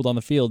it was ruled on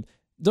the field.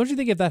 Don't you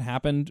think if that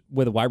happened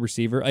with a wide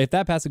receiver, if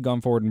that pass had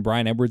gone forward and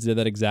Brian Edwards did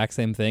that exact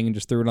same thing and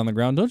just threw it on the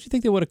ground, don't you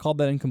think they would have called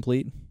that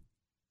incomplete?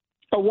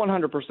 Oh,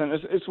 100%.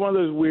 It's one of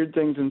those weird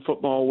things in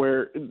football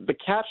where the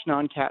catch,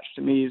 non-catch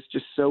to me is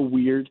just so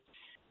weird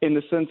in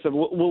the sense of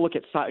we'll look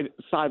at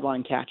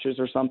sideline catches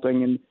or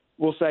something and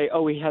we'll say,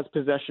 oh, he has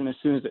possession as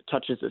soon as it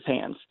touches his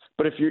hands.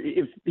 But if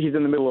he's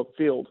in the middle of the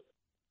field,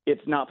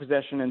 it's not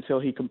possession until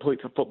he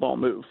completes a football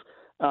move.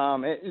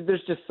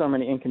 There's just so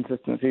many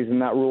inconsistencies in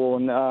that rule.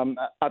 And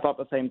I thought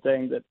the same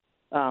thing, that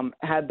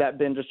had that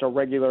been just a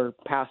regular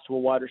pass to a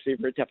wide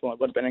receiver, it definitely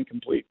would have been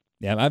incomplete.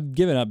 Yeah, I've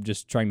given up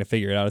just trying to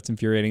figure it out. It's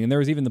infuriating. And there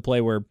was even the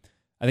play where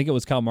I think it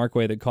was Kyle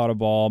Markway that caught a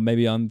ball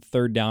maybe on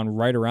third down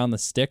right around the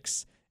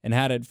sticks and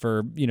had it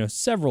for,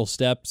 several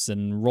steps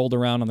and rolled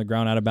around on the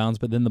ground out of bounds,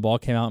 but then the ball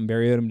came out and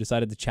Barry Odom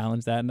decided to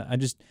challenge that. And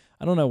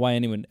I don't know why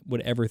anyone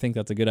would ever think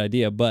that's a good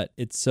idea, but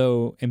it's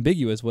so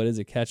ambiguous what is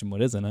a catch and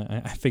what isn't.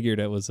 I figured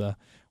it was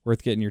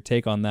worth getting your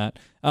take on that.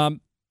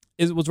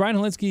 Was Ryan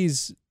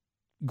Hilinski's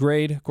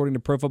grade, according to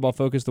Pro Football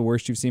Focus, the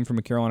worst you've seen from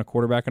a Carolina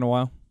quarterback in a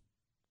while?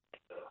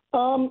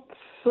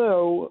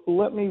 So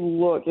let me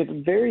look.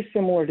 It's very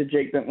similar to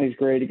Jake Bentley's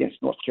grade against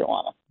North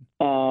Carolina.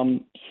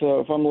 So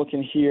if I'm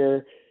looking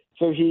here,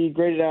 so he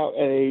graded out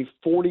a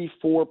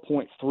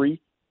 44.3.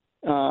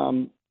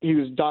 He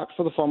was docked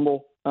for the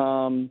fumble,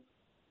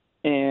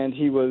 and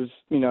he was,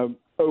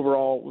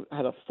 overall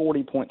had a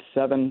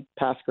 40.7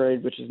 pass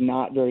grade, which is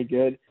not very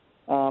good.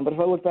 But if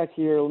I look back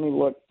here, let me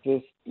look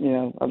just, I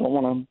don't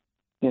want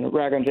to,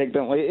 rag on Jake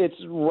Bentley.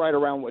 It's right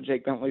around what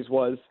Jake Bentley's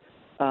was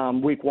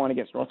week one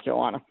against North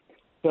Carolina.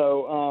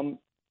 So,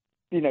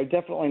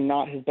 definitely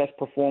not his best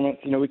performance.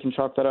 We can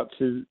chalk that up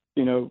to,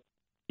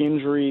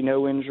 injury,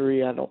 no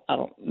injury. I don't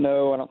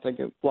know. I don't think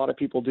a lot of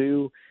people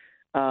do.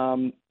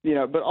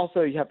 But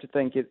also you have to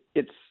think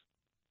it's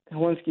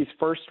Hilinski's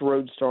first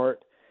road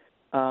start.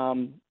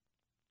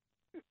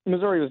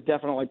 Missouri was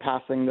definitely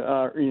passing,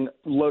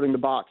 loading the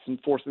box and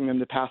forcing them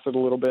to pass it a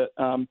little bit.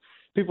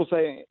 People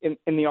say in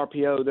the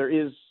RPO there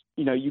is,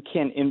 you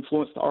can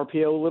influence the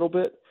RPO a little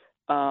bit.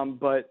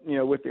 But,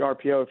 with the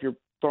RPO, if you're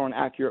throwing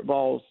accurate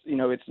balls,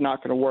 it's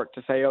not going to work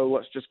to say, oh,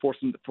 let's just force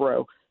them to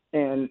throw.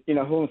 And,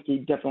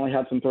 Hilinski definitely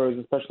had some throws,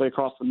 especially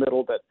across the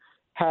middle, that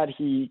had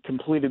he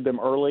completed them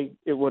early,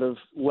 it would have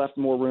left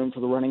more room for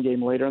the running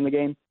game later in the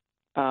game.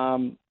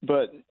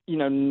 But,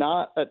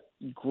 not a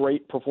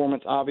great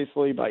performance,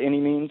 obviously, by any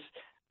means.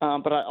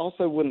 But I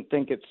also wouldn't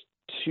think it's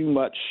too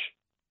much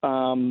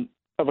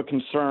of a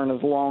concern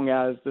as long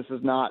as this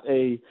is not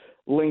a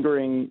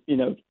lingering,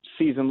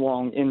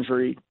 season-long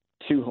injury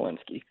to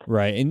Hilinski.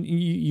 Right, and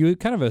you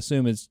kind of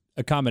assume it's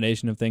a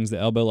combination of things, the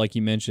elbow, like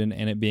you mentioned,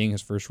 and it being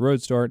his first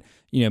road start,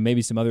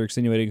 maybe some other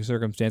extenuating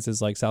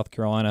circumstances like South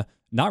Carolina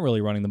not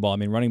really running the ball. I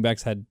mean, running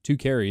backs had 2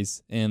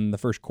 carries in the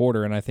first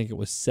quarter, and I think it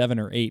was 7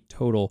 or 8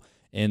 total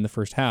in the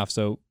first half.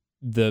 So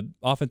the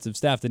offensive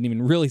staff didn't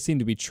even really seem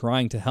to be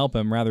trying to help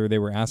him. Rather, they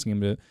were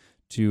asking him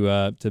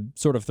to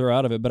sort of throw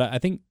out of it. But I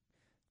think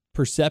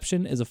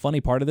perception is a funny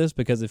part of this,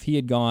 because if he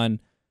had gone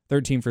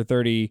 13 for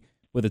 30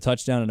 with a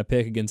touchdown and a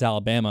pick against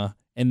Alabama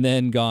and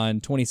then gone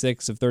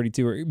 26 of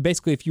 32, or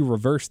basically if you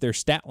reverse their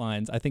stat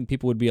lines, I think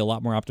people would be a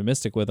lot more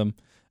optimistic with him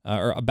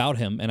or about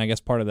him. And I guess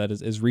part of that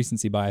is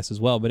recency bias as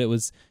well. But it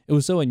was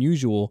so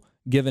unusual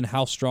given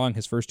how strong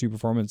his first 2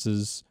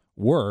 performances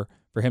were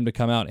for him to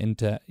come out and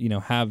to,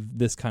 have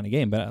this kind of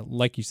game. But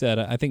like you said,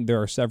 I think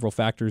there are several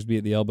factors, be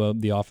it the elbow,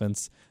 the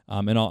offense,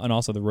 and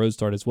also the road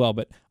start as well.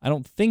 But I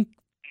don't think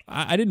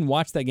I didn't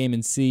watch that game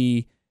and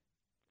see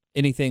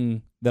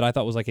anything that I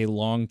thought was like a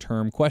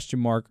long-term question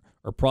mark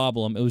or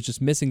problem. It was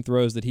just missing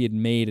throws that he had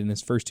made in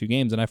his first 2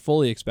 games, and I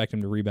fully expect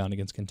him to rebound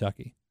against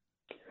Kentucky.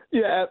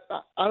 Yeah,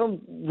 I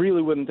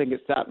wouldn't think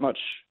it's that much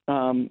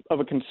of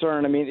a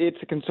concern. I mean, it's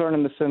a concern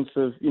in the sense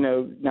of,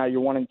 now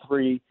you're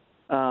 1-3.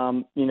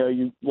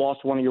 You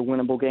lost one of your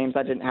winnable games.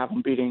 I didn't have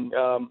them beating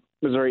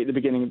Missouri at the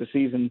beginning of the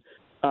season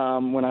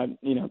when I,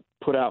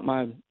 put out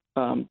my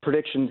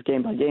predictions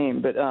game by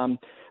game. But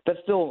that's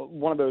still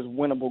one of those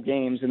winnable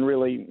games. And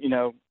really,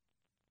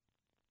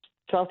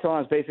 South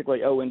Carolina's basically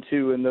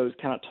 0-2 in those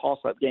kind of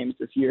toss-up games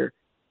this year.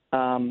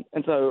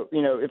 And so,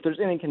 if there's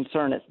any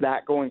concern, it's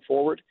that going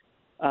forward.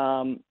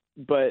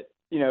 But,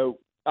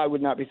 I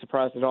would not be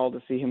surprised at all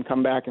to see him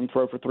come back and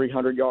throw for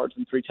 300 yards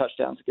and 3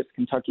 touchdowns against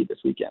Kentucky this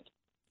weekend.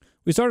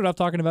 We started off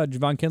talking about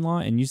Javon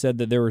Kinlaw, and you said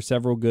that there were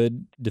several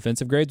good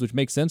defensive grades, which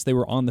makes sense. They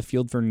were on the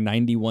field for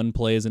 91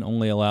 plays and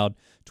only allowed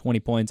 20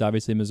 points.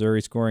 Obviously,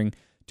 Missouri scoring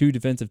 2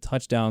 defensive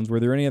touchdowns.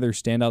 Were there any other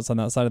standouts on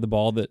that side of the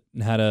ball that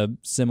had a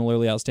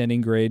similarly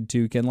outstanding grade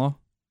to Kinlaw?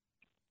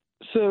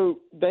 So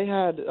they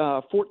had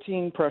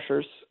 14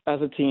 pressures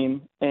as a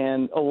team,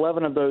 and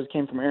 11 of those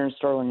came from Aaron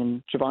Sterling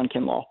and Javon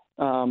Kinlaw.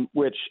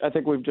 Which I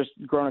think we've just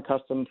grown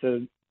accustomed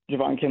to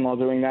Javon Kinlaw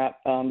doing that.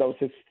 That was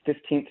his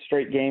 15th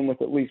straight game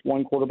with at least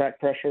 1 quarterback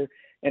pressure.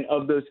 And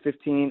of those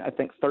 15, I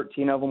think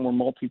 13 of them were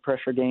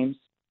multi-pressure games.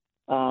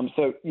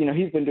 So,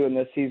 he's been doing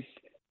this. He's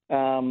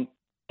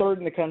 3rd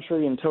in the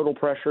country in total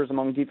pressures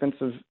among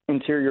defensive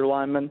interior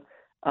linemen.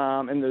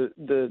 And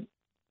the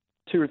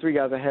 2 or 3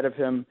 guys ahead of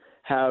him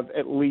have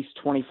at least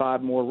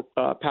 25 more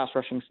pass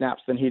rushing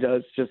snaps than he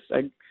does. Just,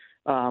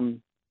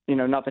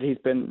 not that he's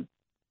been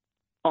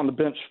on the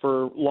bench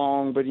for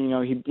long, but,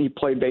 he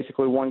played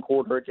basically 1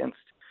 quarter against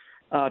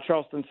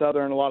Charleston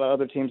Southern. A lot of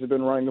other teams have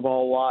been running the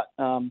ball a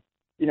lot.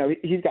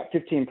 He's got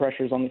 15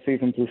 pressures on the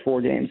season through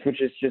 4 games,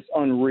 which is just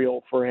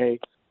unreal for a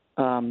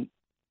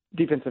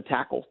defensive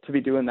tackle to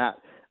be doing that.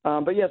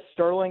 But, yes,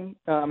 Sterling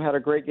had a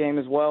great game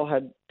as well,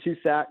 had 2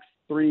 sacks,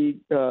 3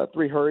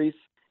 hurries,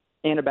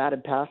 and a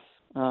batted pass,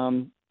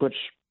 which,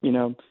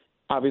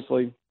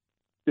 obviously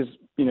is,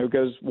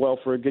 goes well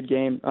for a good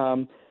game.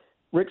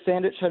 Rick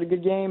Sandich had a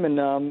good game, and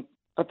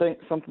I think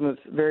something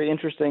that's very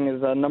interesting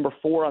is number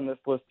 4 on this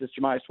list is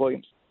Jemias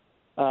Williams,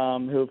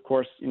 who, of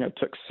course,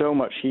 took so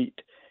much heat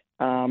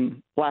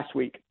last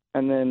week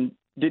and then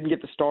didn't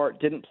get the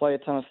start, didn't play a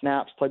ton of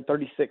snaps, played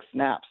 36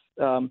 snaps,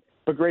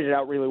 but graded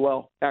out really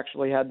well,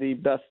 actually had the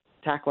best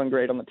tackling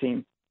grade on the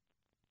team.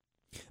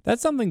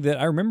 That's something that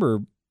I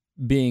remember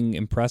being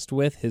impressed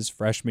with his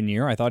freshman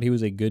year. I thought he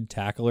was a good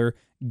tackler,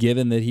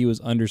 given that he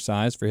was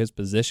undersized for his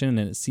position,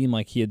 and it seemed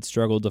like he had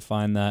struggled to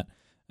find that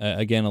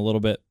again a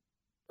little bit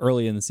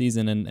early in the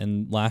season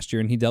and last year,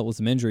 and he dealt with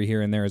some injury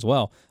here and there as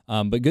well.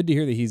 But good to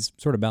hear that he's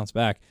sort of bounced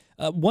back.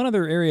 One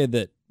other area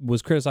that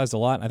was criticized a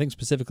lot, I think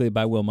specifically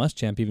by Will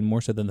Muschamp, even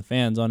more so than the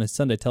fans, on his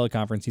Sunday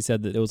teleconference, he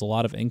said that there was a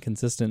lot of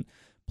inconsistent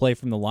play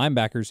from the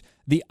linebackers.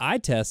 The eye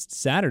test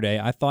Saturday,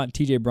 I thought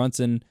T.J.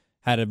 Brunson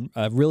had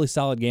a really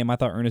solid game. I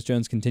thought Ernest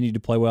Jones continued to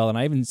play well, and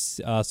I even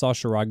saw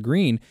Sherrod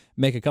Green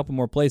make a couple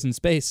more plays in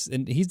space,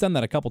 and he's done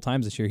that a couple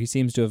times this year. He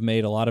seems to have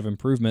made a lot of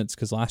improvements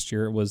because last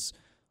year it was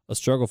a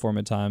struggle for him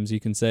at times.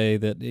 You can say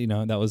that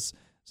that was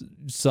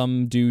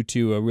some due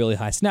to a really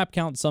high snap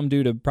count, some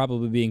due to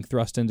probably being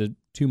thrust into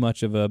too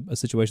much of a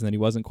situation that he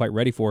wasn't quite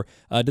ready for.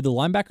 Did the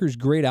linebackers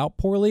grade out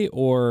poorly,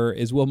 or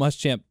is Will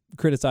Muschamp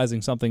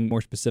criticizing something more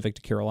specific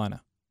to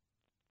Carolina?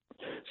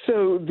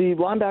 So the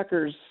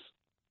linebackers,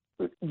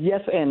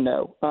 yes and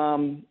no.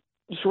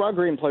 Sherrod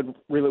Green played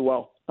really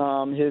well.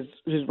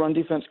 His run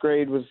defense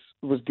grade was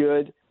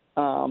good.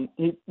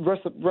 He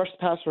rushed the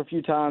passer a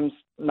few times,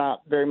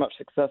 not very much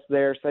success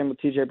there. Same with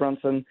T.J.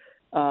 Brunson.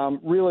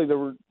 Really,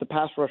 the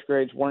pass rush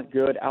grades weren't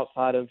good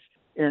outside of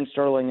Aaron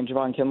Sterling and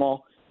Javon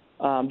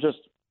Kinlaw, just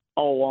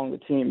all along the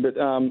team. But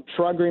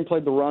Sherrod Green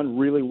played the run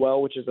really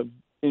well, which is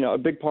a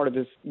big part of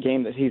his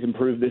game that he's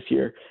improved this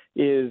year.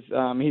 Is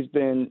he's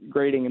been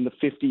grading in the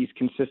 50s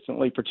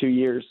consistently for 2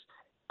 years.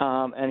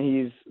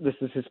 And this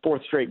is his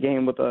 4th straight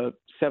game with a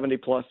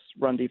 70-plus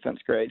run defense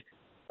grade.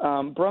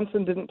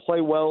 Brunson didn't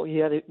play well. He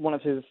had one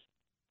of his,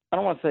 I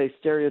don't want to say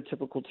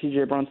stereotypical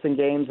T.J. Brunson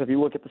games. If you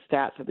look at the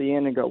stats at the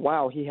end and go,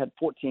 wow, he had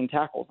 14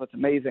 tackles. That's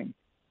amazing.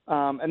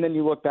 And then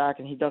you look back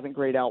and he doesn't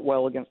grade out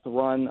well against the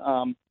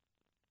run.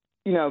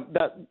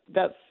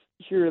 That's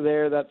here or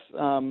there. That's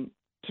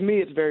to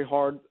me, it's very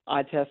hard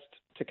eye test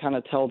to kind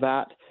of tell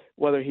that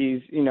whether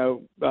he's,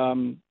 Will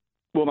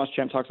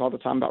Muschamp talks all the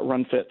time about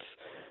run fits.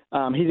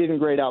 He didn't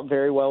grade out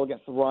very well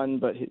against the run,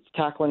 but his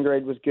tackling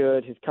grade was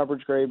good. His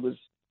coverage grade was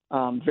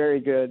very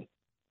good.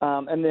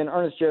 And then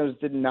Ernest Jones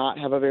did not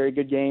have a very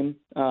good game.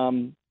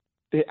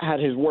 He had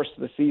his worst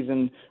of the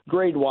season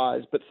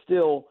grade-wise, but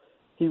still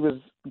he was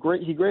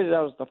great. He graded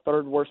out as the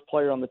 3rd worst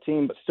player on the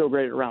team, but still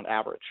graded around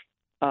average.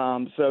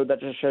 So that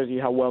just shows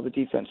you how well the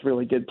defense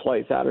really did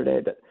play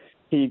Saturday, that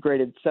he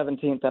graded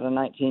 17th out of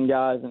 19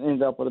 guys and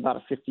ended up with about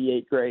a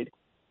 58 grade,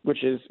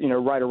 which is,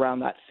 right around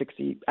that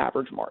 60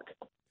 average mark.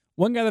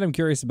 One guy that I'm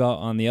curious about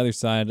on the other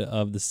side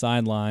of the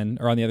sideline,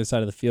 or on the other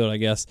side of the field, I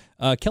guess,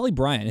 Kelly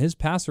Bryant, his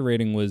passer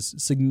rating was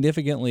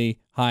significantly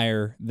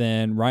higher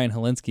than Ryan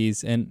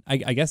Helinski's, and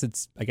I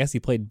guess he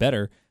played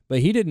better, but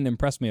he didn't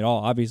impress me at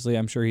all. Obviously,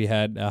 I'm sure he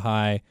had a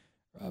high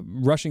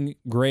rushing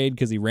grade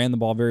because he ran the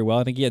ball very well.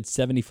 I think he had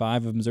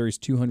 75 of Missouri's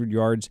 200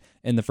 yards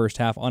in the first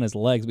half on his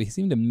legs, but he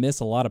seemed to miss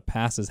a lot of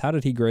passes. How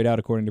did he grade out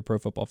according to Pro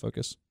Football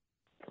Focus?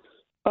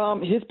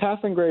 His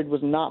passing grade was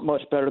not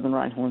much better than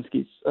Ryan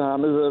Helinski's. It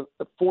was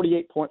a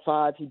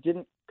 48.5. He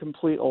didn't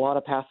complete a lot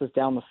of passes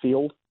down the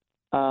field.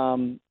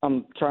 I'm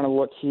trying to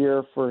look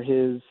here for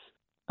his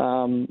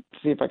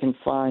see if I can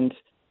find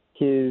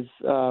his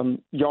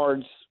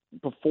yards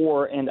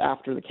before and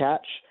after the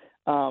catch,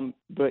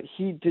 but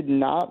he did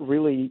not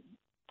really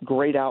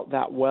grade out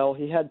that well.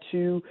 He had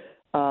two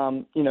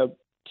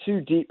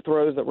deep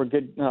throws that were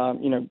good,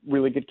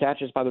 really good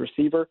catches by the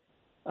receiver.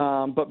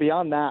 But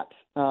beyond that,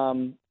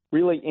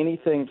 really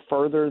anything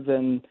further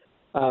than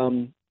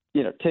 10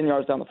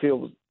 yards down the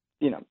field was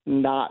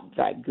not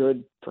that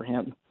good for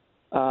him.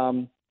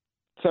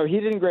 So he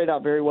didn't grade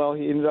out very well.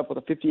 He ended up with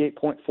a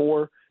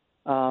 58.4,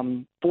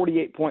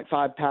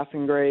 48.5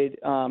 passing grade.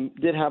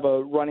 Did have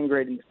a running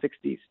grade in the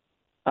 60s,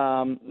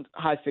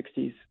 high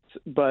 60s.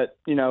 But,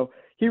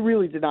 he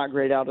really did not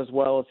grade out as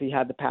well as he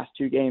had the past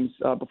two games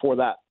before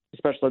that,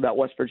 especially that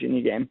West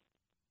Virginia game.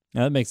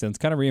 Now, that makes sense.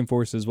 Kind of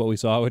reinforces what we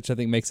saw, which I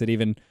think makes it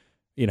even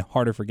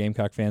harder for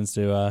Gamecock fans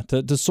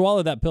to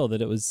swallow that pill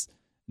that it was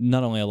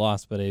not only a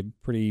loss, but a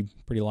pretty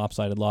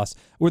lopsided loss.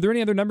 Were there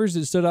any other numbers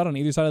that stood out on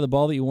either side of the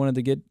ball that you wanted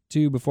to get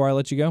to before I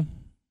let you go?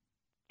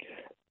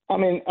 I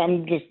mean,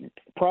 I'm just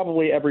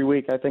probably every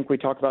week I think we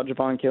talk about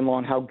Javon Kinlaw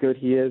and how good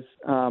he is.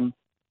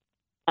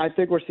 I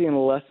think we're seeing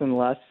less and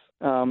less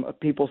of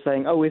people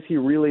saying, oh, is he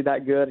really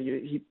that good?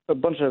 A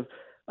bunch of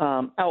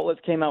outlets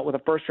came out with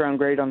a first-round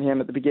grade on him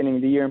at the beginning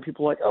of the year, and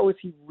people were like, oh, is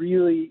he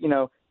really,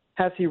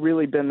 has he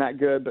really been that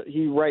good? But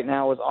he right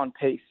now is on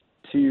pace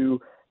to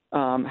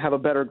have a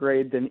better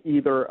grade than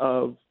either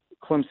of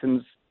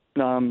Clemson's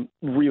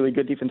really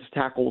good defensive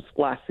tackles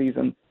last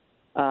season.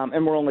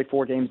 And we're only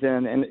 4 games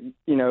in. And,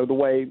 the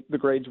way the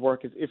grades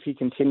work is if he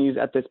continues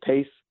at this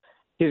pace,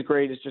 his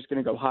grade is just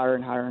going to go higher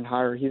and higher and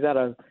higher. He's at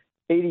a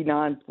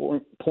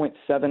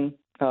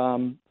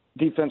 89.7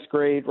 defense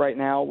grade right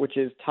now, which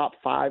is top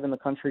 5 in the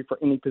country for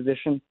any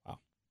position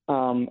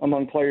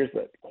among players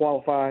that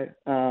qualify.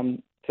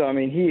 So, I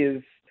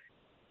mean,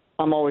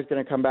 I'm always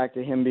going to come back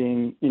to him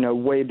being,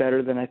 way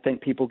better than I think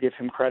people give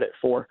him credit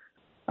for.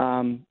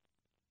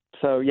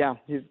 So, yeah,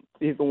 he's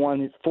the one.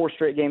 He's 4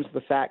 straight games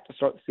with a sack to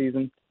start the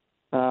season.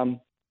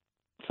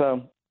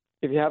 So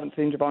if you haven't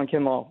seen Javon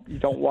Kinlaw, you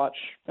don't watch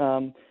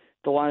the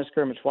line of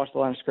scrimmage. Watch the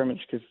line of scrimmage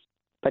because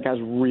that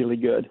guy's really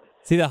good.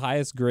 Is he the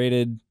highest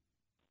graded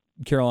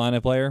Carolina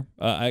player?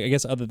 I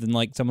guess other than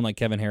someone like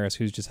Kevin Harris,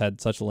 who's just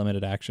had such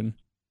limited action.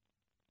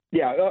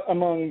 Yeah,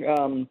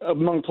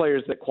 among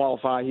players that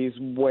qualify, he's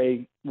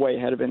way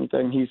ahead of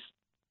anything.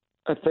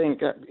 I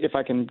think if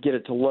I can get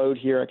it to load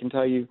here, I can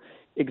tell you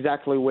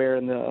exactly where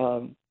in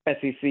the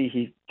SEC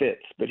he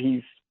fits, but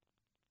he's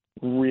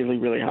really,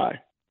 really high.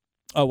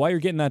 Oh, while you're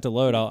getting that to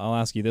load, I'll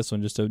ask you this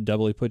one just to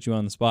doubly put you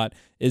on the spot.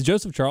 Is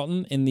Joseph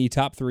Charlton in the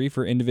top 3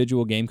 for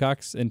individual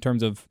Gamecocks in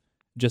terms of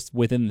just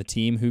within the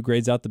team who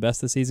grades out the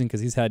best this season?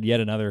 Because he's had yet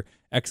another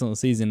excellent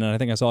season, and I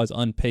think I saw he's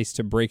on pace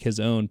to break his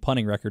own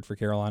punting record for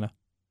Carolina.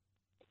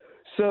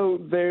 So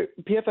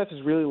PFF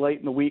is really late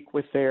in the week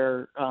with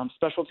their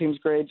special teams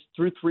grades.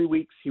 Through 3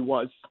 weeks, he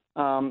was.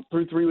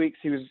 Through 3 weeks,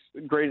 he was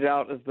graded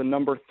out as the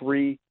number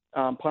 3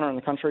 punter in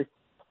the country.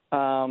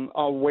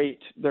 I'll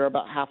wait. They're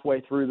about halfway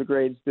through the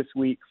grades this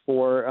week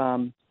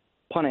for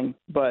punting.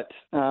 But,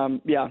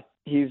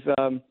 he's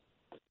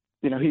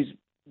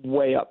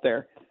way up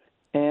there.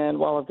 And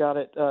while I've got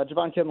it,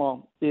 Javon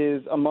Kinlaw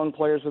is among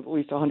players with at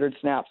least 100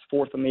 snaps,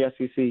 4th in the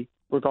SEC,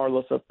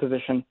 regardless of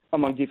position,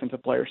 among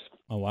defensive players.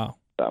 Oh, wow.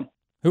 So.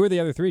 Who are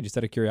the other 3, just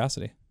out of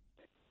curiosity?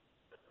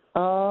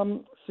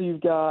 So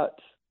you've got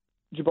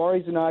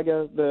Jabari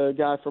Zuniga, the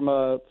guy from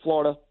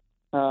Florida,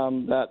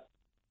 that,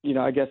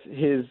 I guess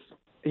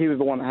he was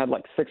the one that had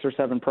 6 or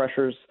 7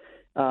 pressures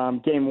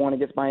game 1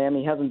 against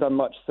Miami. He hasn't done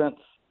much since.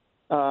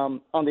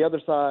 On the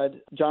other side,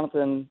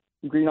 Jonathan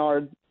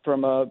Greenard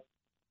from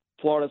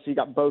Florida, so you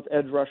got both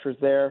edge rushers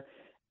there.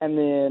 And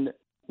then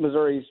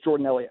Missouri's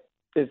Jordan Elliott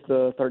is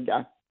the third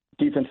guy,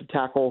 defensive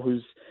tackle,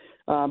 who's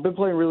been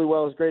playing really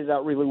well, has graded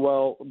out really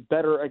well,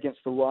 better against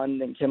the run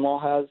than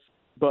Kinlaw has.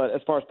 But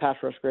as far as pass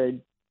rush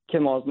grade,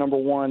 Kinlaw is number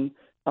 1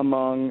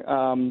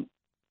 among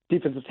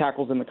defensive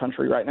tackles in the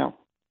country right now.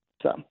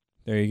 So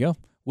there you go.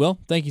 Will,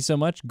 thank you so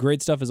much.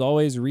 Great stuff as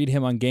always. Read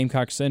him on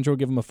Gamecock Central.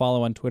 Give him a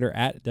follow on Twitter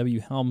at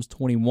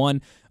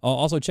WHelms21.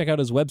 Also check out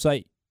his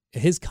website,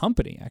 his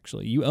company,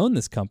 actually. You own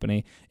this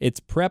company. It's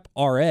Prep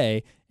RA,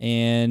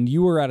 and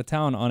you were out of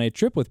town on a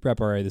trip with Prep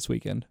RA this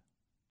weekend.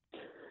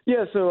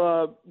 Yeah,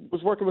 so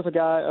was working with a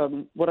guy.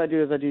 What I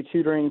do is I do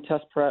tutoring,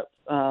 test prep,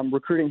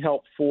 recruiting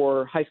help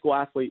for high school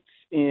athletes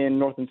in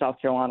North and South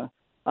Carolina.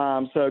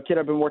 So a kid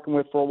I've been working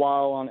with for a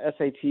while on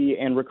SAT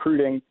and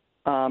recruiting is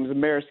a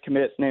Marist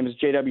commit. His name is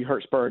J.W.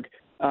 Hertzberg.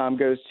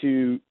 Goes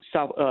to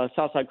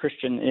Southside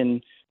Christian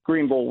in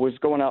Greenville. Was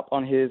going up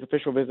on his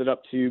official visit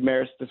up to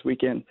Marist this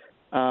weekend.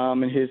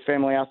 And his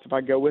family asked if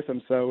I'd go with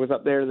him. So I was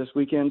up there this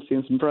weekend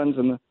seeing some friends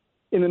in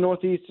the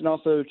Northeast and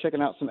also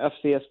checking out some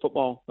FCS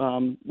football,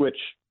 which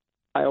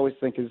I always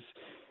think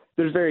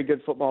there's very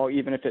good football,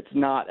 even if it's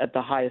not at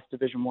the highest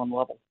Division I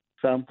level.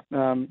 So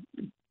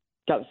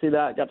got to see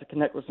that, got to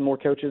connect with some more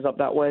coaches up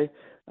that way.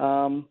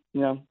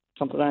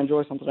 Something I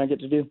enjoy, something I get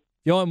to do.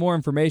 If you want more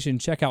information,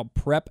 check out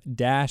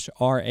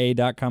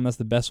prep-ra.com. That's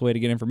the best way to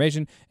get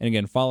information. And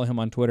again, follow him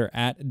on Twitter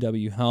at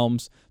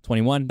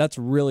WHelms21. That's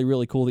really,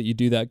 really cool that you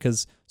do that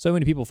because so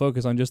many people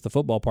focus on just the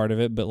football part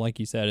of it. But like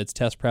you said, it's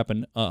test prep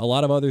and a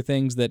lot of other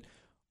things that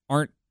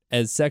aren't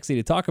as sexy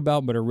to talk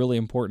about, but are really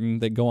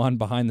important that go on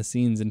behind the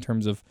scenes in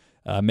terms of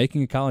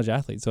making a college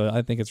athlete. So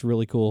I think it's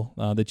really cool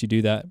that you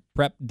do that.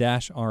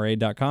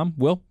 Prep-ra.com.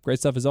 Will, great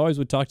stuff as always.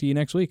 We'll talk to you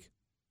next week.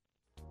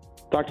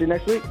 Talk to you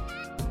next week.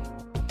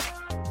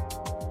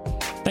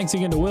 Thanks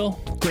again to Will.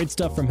 Great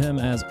stuff from him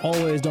as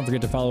always. Don't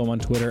forget to follow him on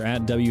Twitter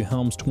at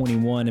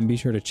WHelms21 and be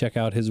sure to check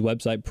out his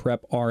website,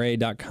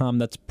 prep-ra.com.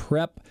 That's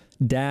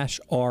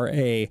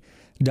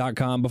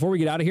prep-ra.com. Before we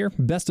get out of here,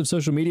 best of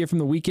social media from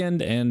the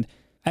weekend. And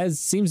as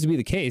seems to be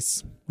the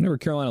case, whenever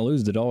Carolina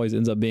loses, it always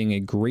ends up being a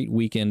great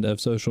weekend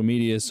of social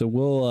media. So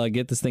we'll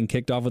get this thing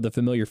kicked off with a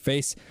familiar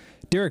face.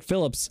 Derek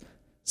Phillips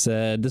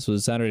said, this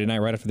was Saturday night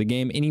right after the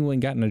game, anyone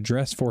got an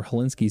address for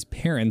Helinski's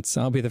parents,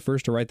 I'll be the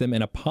first to write them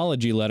an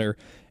apology letter.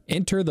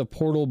 Enter the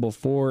portal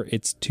before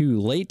it's too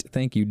late.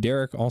 Thank you,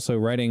 Derek. Also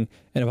writing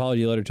an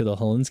apology letter to the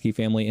Helinski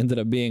family ended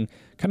up being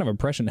kind of a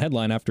prescient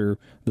headline after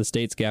the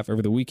State's gaffe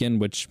over the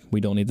weekend, which we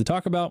don't need to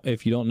talk about.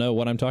 If you don't know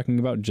what I'm talking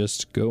about,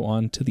 just go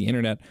on to the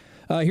internet.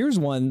 Here's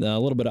one, a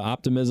little bit of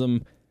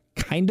optimism,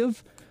 kind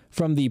of,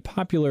 from the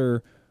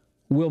popular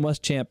Will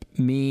Muschamp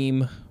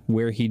meme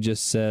where he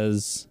just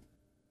says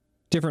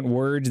different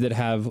words that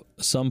have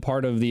some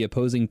part of the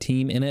opposing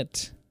team in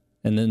it,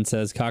 and then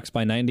says Cox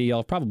by 90. Y'all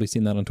have probably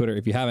seen that on Twitter.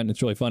 If you haven't,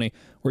 it's really funny.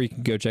 Or you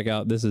can go check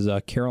out, this is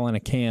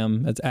Carolina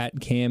Cam. That's at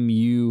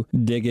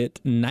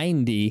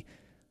CamUDiggit90.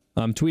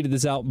 Tweeted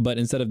this out, but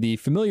instead of the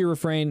familiar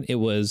refrain, it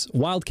was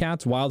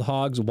Wildcats, Wild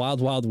Hogs,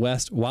 Wild Wild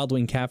West, Wild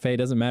Wing Cafe,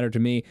 doesn't matter to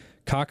me.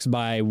 Cox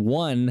by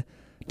 1, ...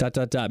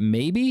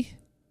 maybe?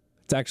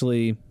 It's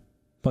actually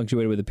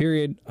punctuated with a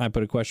period. I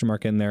put a question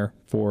mark in there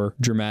for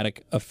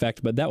dramatic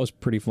effect, but that was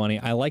pretty funny.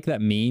 I like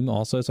that meme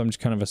also, so I'm just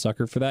kind of a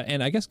sucker for that.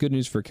 And I guess good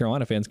news for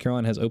Carolina fans,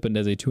 Carolina has opened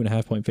as a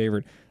 2.5-point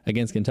favorite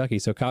against Kentucky,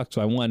 so Cox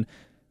by 1,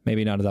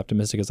 maybe not as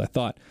optimistic as I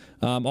thought.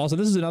 Also,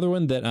 this is another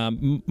one that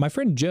my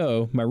friend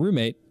Joe, my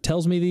roommate,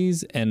 tells me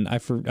these, and I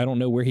don't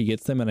know where he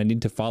gets them, and I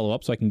need to follow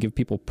up so I can give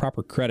people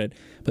proper credit.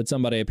 But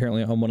somebody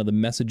apparently on one of the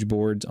message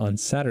boards on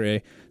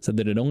Saturday said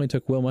that it only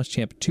took Will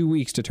Muschamp 2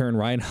 weeks to turn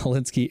Ryan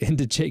Helinski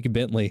into Jake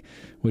Bentley,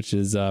 which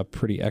is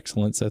pretty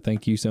excellent. So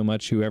thank you so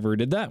much, whoever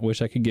did that.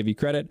 Wish I could give you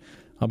credit.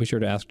 I'll be sure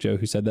to ask Joe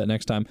who said that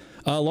next time.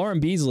 Lauren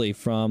Beasley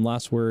from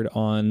Last Word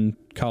on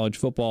College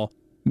Football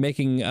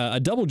making a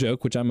double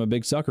joke, which I'm a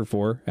big sucker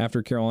for,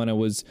 after Carolina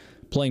was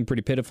playing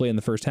pretty pitifully in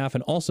the first half,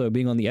 and also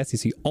being on the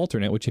SEC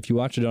alternate, which if you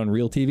watch it on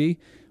Real TV,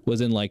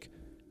 was in like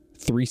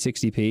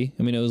 360p.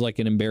 I mean, it was like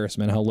an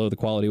embarrassment how low the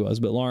quality was.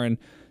 But Lauren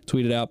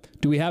tweeted out,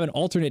 do we have an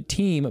alternate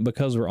team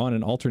because we're on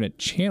an alternate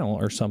channel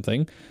or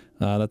something?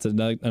 That's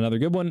another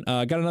good one.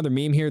 Got another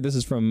meme here. This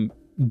is from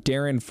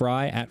Darren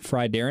Fry, at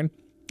Fry Darren.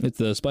 It's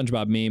the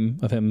SpongeBob meme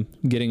of him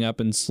getting up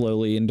and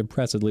slowly and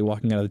depressedly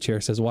walking out of the chair.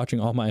 It says, watching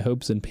all my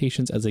hopes and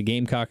patience as a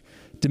Gamecock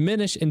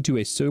diminish into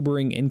a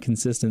sobering,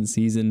 inconsistent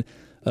season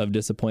of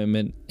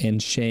disappointment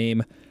and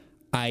shame.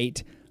 I'm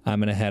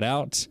going to head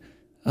out.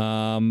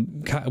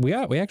 We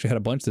actually had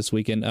a bunch this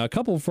weekend. A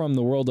couple from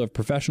the world of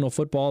professional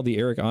football. The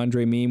Eric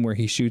Andre meme where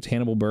he shoots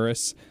Hannibal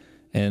Buress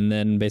and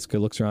then basically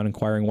looks around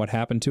inquiring what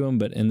happened to him.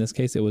 But in this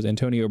case, it was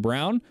Antonio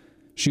Brown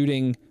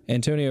shooting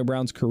Antonio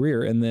Brown's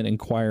career and then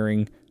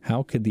inquiring,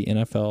 how could the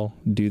NFL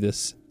do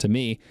this to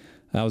me?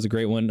 That was a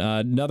great one.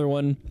 Another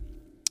one,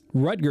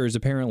 Rutgers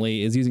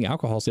apparently is using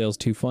alcohol sales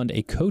to fund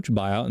a coach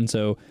buyout. And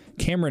so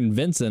Cameron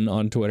Vinson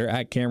on Twitter,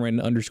 at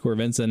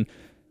Cameron_Vinson,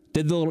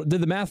 did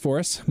the math for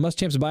us.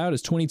 Muschamp's buyout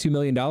is $22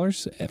 million,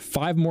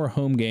 5 more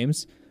home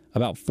games,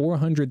 about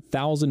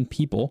 400,000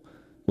 people,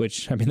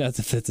 which, I mean, that's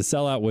if it's a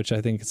sellout, which I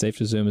think it's safe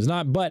to assume is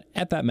not. But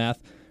at that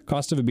math,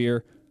 cost of a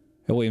beer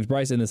at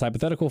Williams-Brice in this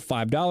hypothetical,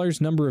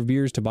 $5. Number of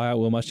beers to buy out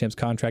Will Muschamp's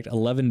contract,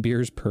 11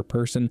 beers per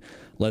person.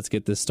 Let's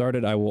get this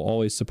started. I will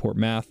always support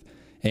math.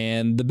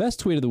 And the best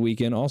tweet of the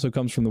weekend also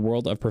comes from the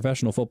world of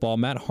professional football.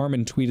 Matt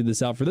Harmon tweeted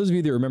this out. For those of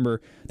you that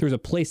remember, there was a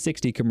Play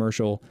 60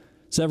 commercial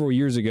several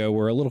years ago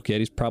where a little kid,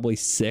 he's probably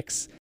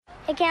 6.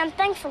 Hey, Cam,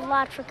 thanks a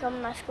lot for coming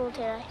to my school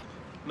today.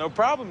 No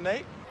problem,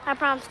 Nate. I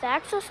promise to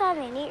exercise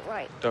and eat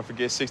right. Don't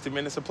forget 60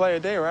 minutes of play a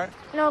day, right?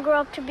 And I'll grow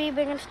up to be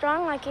big and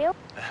strong like you.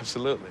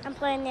 Absolutely. And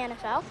play in the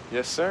NFL.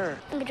 Yes, sir.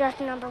 And be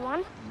drafted number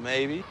 1.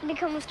 Maybe.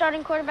 Become the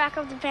starting quarterback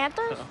of the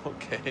Panthers.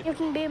 Okay. You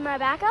can be my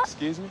backup.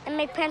 Excuse me? And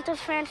make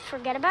Panthers fans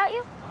forget about you.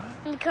 What?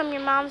 And become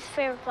your mom's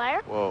favorite player.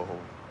 Whoa.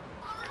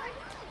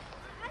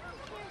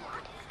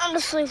 I'm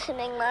just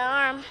loosening my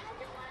arm.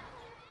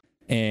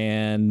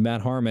 And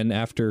Matt Harmon,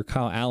 after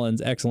Kyle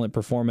Allen's excellent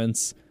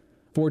performance,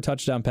 4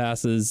 touchdown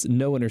passes,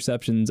 no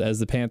interceptions as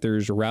the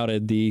Panthers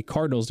routed the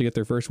Cardinals to get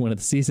their first win of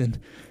the season,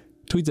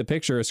 tweets a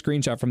picture, a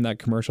screenshot from that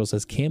commercial,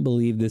 says, "Can't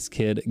believe this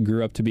kid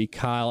grew up to be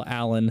Kyle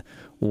Allen.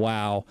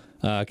 Wow."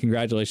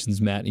 Congratulations,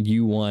 Matt.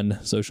 You won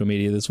social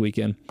media this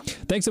weekend.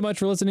 Thanks so much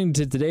for listening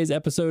to today's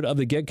episode of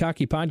the Get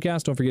Cocky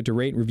podcast. Don't forget to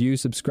rate, review,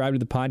 subscribe to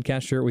the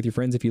podcast, share it with your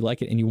friends if you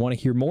like it and you want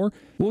to hear more.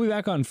 We'll be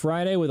back on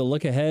Friday with a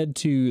look ahead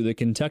to the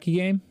Kentucky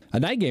game, a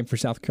night game for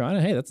South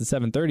Carolina. Hey, that's at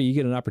 7:30. You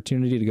get an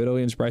opportunity to go to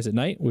Williams-Brice at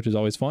night, which is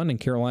always fun. And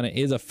Carolina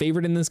is a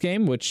favorite in this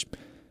game, which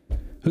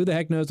who the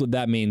heck knows what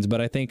that means, but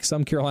I think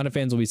some Carolina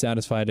fans will be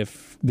satisfied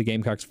if the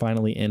Gamecocks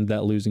finally end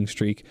that losing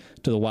streak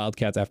to the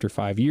Wildcats after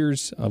 5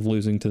 years of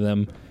losing to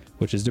them,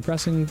 which is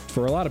depressing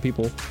for a lot of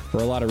people for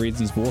a lot of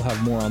reasons. But we'll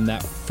have more on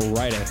that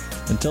Friday.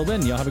 Until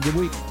then, y'all have a good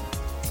week.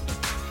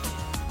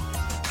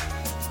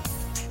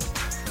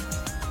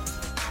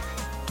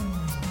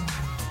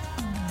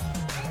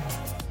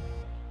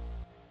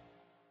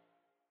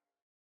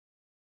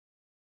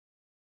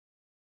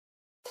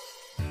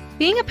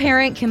 Being a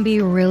parent can be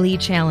really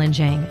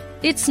challenging.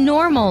 It's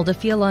normal to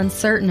feel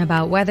uncertain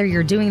about whether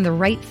you're doing the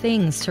right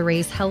things to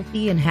raise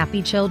healthy and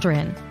happy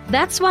children.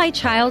 That's why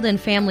Child and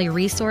Family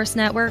Resource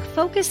Network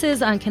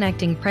focuses on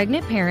connecting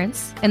pregnant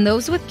parents and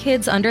those with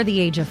kids under the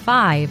age of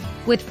 5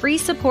 with free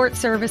support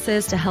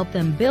services to help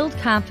them build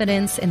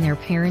confidence in their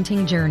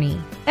parenting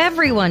journey.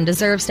 Everyone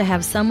deserves to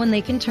have someone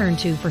they can turn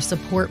to for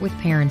support with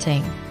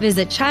parenting.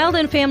 Visit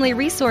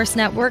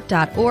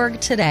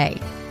childandfamilyresourcenetwork.org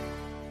today.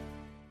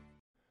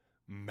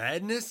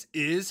 Madness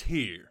is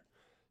here.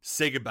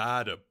 Say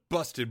goodbye to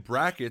busted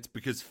brackets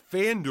because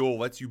FanDuel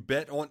lets you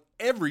bet on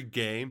every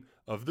game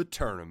of the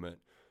tournament.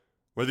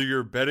 Whether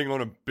you're betting on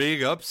a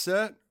big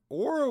upset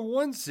or a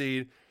 1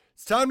 seed,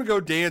 it's time to go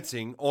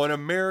dancing on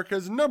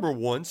America's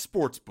 #1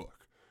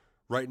 sportsbook.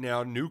 Right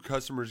now, new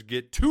customers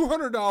get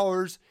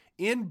 $200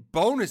 in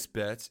bonus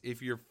bets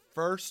if your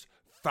first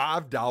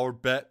 $5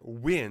 bet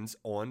wins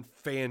on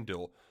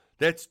FanDuel.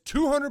 That's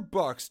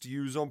 $200 to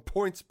use on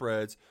point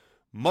spreads,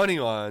 money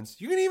lines.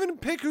 You can even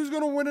pick who's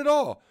going to win it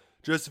all.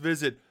 Just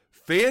visit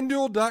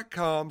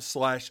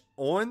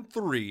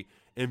FanDuel.com/on3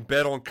 and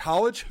bet on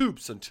college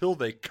hoops until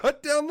they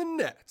cut down the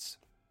nets.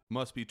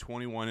 Must be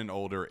 21 and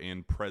older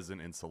and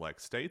present in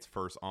select states.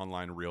 First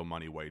online real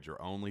money wager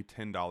only.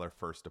 $10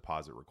 first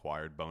deposit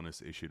required.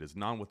 Bonus issued as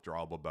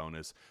non-withdrawable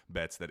bonus.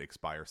 Bets that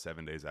expire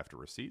 7 days after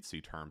receipt.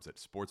 See terms at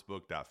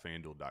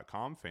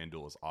sportsbook.fanduel.com.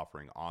 FanDuel is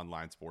offering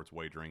online sports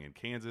wagering in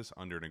Kansas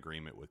under an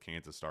agreement with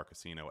Kansas Star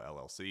Casino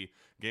LLC.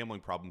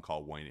 Gambling problem?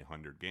 Call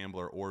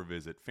 1-800-GAMBLER or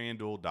visit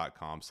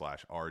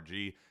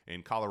fanduel.com/RG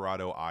in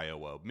Colorado,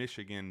 Iowa,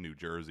 Michigan, New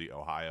Jersey,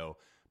 Ohio,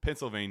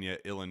 Pennsylvania,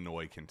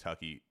 Illinois,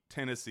 Kentucky,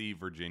 Tennessee,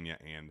 Virginia,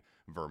 and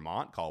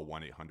Vermont. Call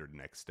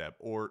 1-800-NEXT-STEP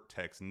or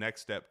text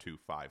NEXT-STEP to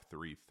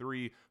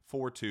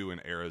 53342.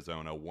 In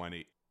Arizona,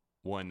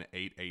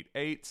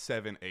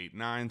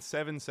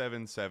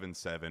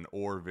 1-888-789-7777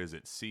 or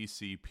visit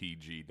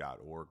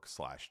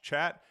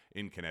ccpg.org/chat.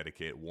 In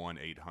Connecticut,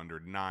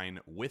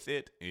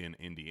 1-800-9-WITH-IT. In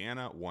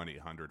Indiana,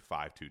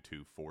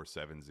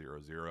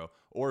 1-800-522-4700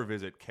 or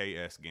visit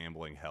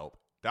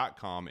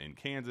ksgamblinghelp.com. In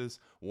Kansas,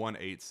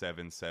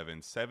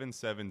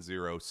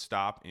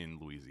 1-877-770-STOP. In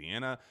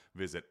Louisiana,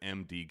 visit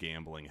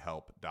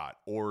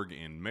mdgamblinghelp.org.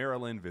 In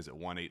Maryland, visit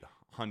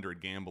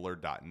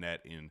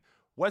 1-800-gambler.net. In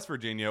West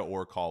Virginia,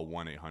 or call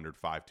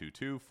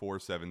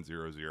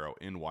 1-800-522-4700.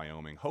 In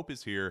Wyoming, Hope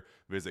is here.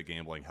 Visit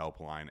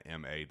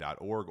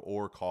gamblinghelplinema.org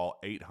or call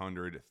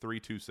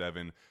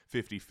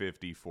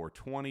 800-327-5050 for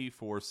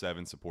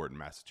 24/7 support in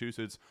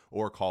Massachusetts,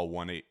 or call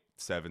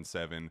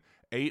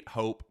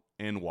 1-877-8-HOPE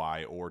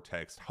NY or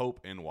text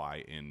HOPE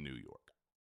NY in New York.